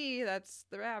 Right in the B. That's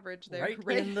the average there.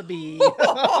 Right in the B. Oh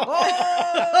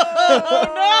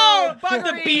no! The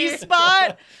Buggery. B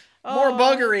spot. More Oh,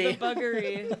 buggery. The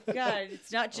buggery. God,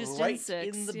 it's not just right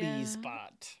insects. in the yeah. B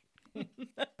spot.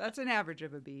 That's an average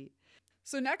of a B.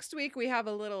 So next week we have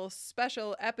a little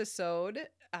special episode.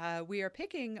 We are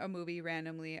picking a movie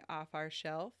randomly off our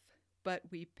shelf, but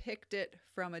we picked it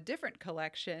from a different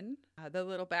collection. The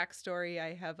little backstory,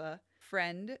 I have a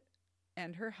friend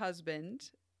and her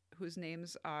husband whose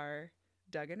names are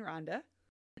Doug and Rhonda.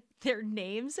 Their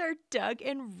names are Doug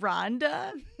and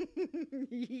Rhonda.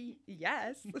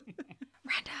 Yes.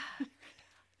 Rhonda.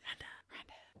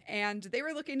 And they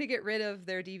were looking to get rid of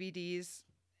their DVDs.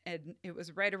 And it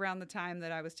was right around the time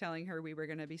that I was telling her we were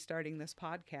going to be starting this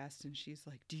podcast. And she's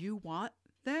like, do you want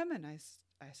them? And I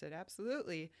said,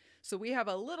 absolutely. So we have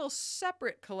a little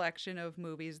separate collection of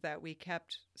movies that we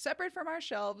kept separate from our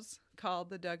shelves called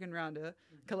the Doug and Rhonda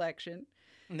collection.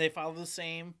 And they follow the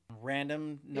same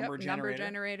random number Yep, generator. Number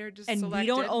generator just And selected. we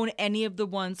don't own any of the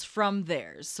ones from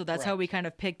theirs. So that's how Correct. we kind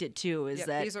of picked it too, is Yep,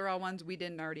 that these are all ones we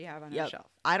didn't already have on our yep, shelf.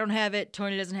 I don't have it,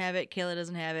 Tony doesn't have it, Kayla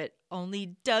doesn't have it.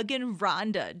 Only Doug and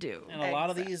Rhonda do. And a lot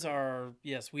of these are,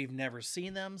 yes, we've never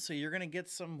seen them, so you're going to get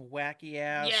some wacky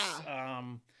ass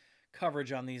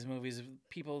coverage on these movies of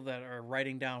people that are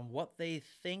writing down what they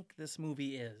think this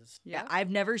movie is. Yeah, I've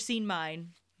never seen mine.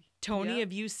 Tony, Yep.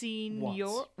 have you seen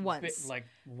your once? Like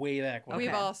way back when. Okay.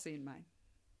 We've all seen mine.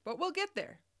 But we'll get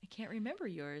there. I can't remember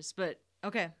yours, but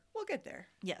okay. We'll get there.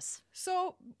 Yes.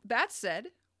 So that said,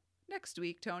 next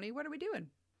week, Tony, what are we doing?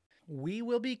 We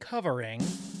will be covering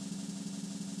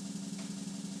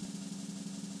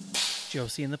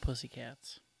Josie and the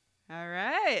Pussycats. All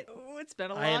right. Oh, it's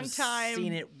been a I long have time.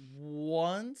 seen it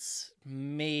once,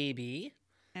 maybe.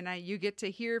 And you get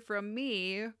to hear from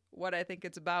me what I think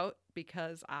it's about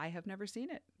because I have never seen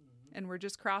it. and we're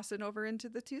just crossing over into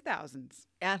the 2000s.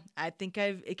 Yeah, I think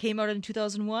it came out in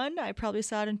 2001. I probably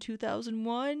saw it in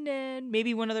 2001 and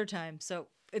maybe one other time. So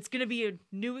it's going to be a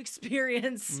new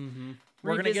experience. Mm-hmm.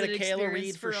 We're going to get a Revisit Kayla experience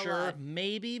read for for a sure. lot.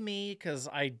 Maybe me, because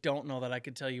I don't know that I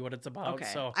could tell you what it's about. Okay.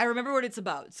 So I remember what it's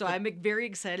about. So I'm very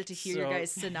excited to hear your So-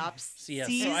 guys' synopsis. yeah,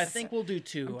 so I think we'll do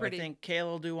two. pretty- I think Kayla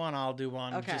will do one, I'll do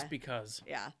one, Okay. just because.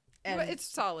 Yeah. But it's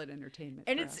solid entertainment.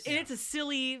 And for it's us. and it's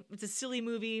a silly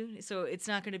movie, so it's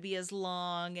not going to be as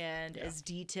long and as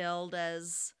detailed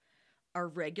as our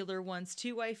regular ones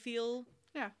too. I feel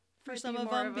yeah, for might some be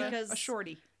of more them a because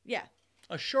shorty. yeah,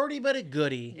 A shorty but a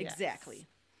goodie. exactly.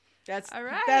 That's All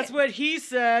right. That's what he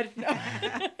said.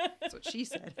 That's what she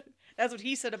said That's what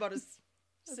he said about his.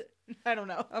 I don't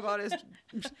know about his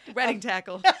wedding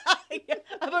tackle.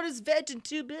 about his veg in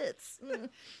 2 bits.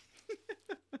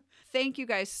 Thank you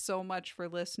guys so much for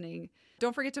listening.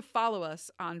 Don't forget to follow us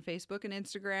on Facebook and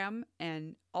Instagram.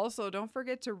 And also don't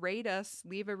forget to rate us,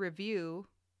 leave a review.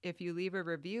 If you leave a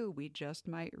review, we just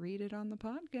might read it on the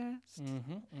podcast.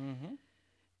 Mm-hmm, mm-hmm.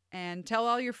 And tell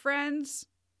all your friends.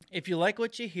 If you like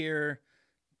what you hear,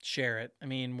 share it. I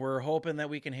mean, we're hoping that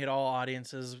we can hit all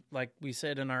audiences. Like we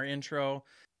said in our intro,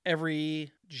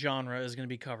 every genre is going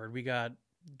to be covered. We got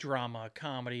drama,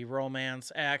 comedy,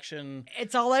 romance, action,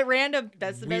 It's all at random.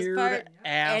 That's the best part.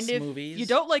 weird-ass And if movies. you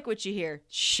don't like what you hear,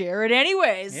 share it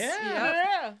anyways.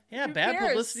 Yeah. Yeah, Who bad cares?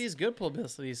 publicity is good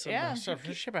publicity. So Yeah.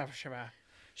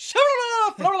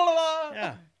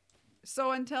 Yeah.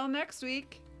 So until next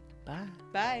week, Bye.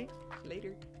 Bye.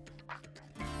 later.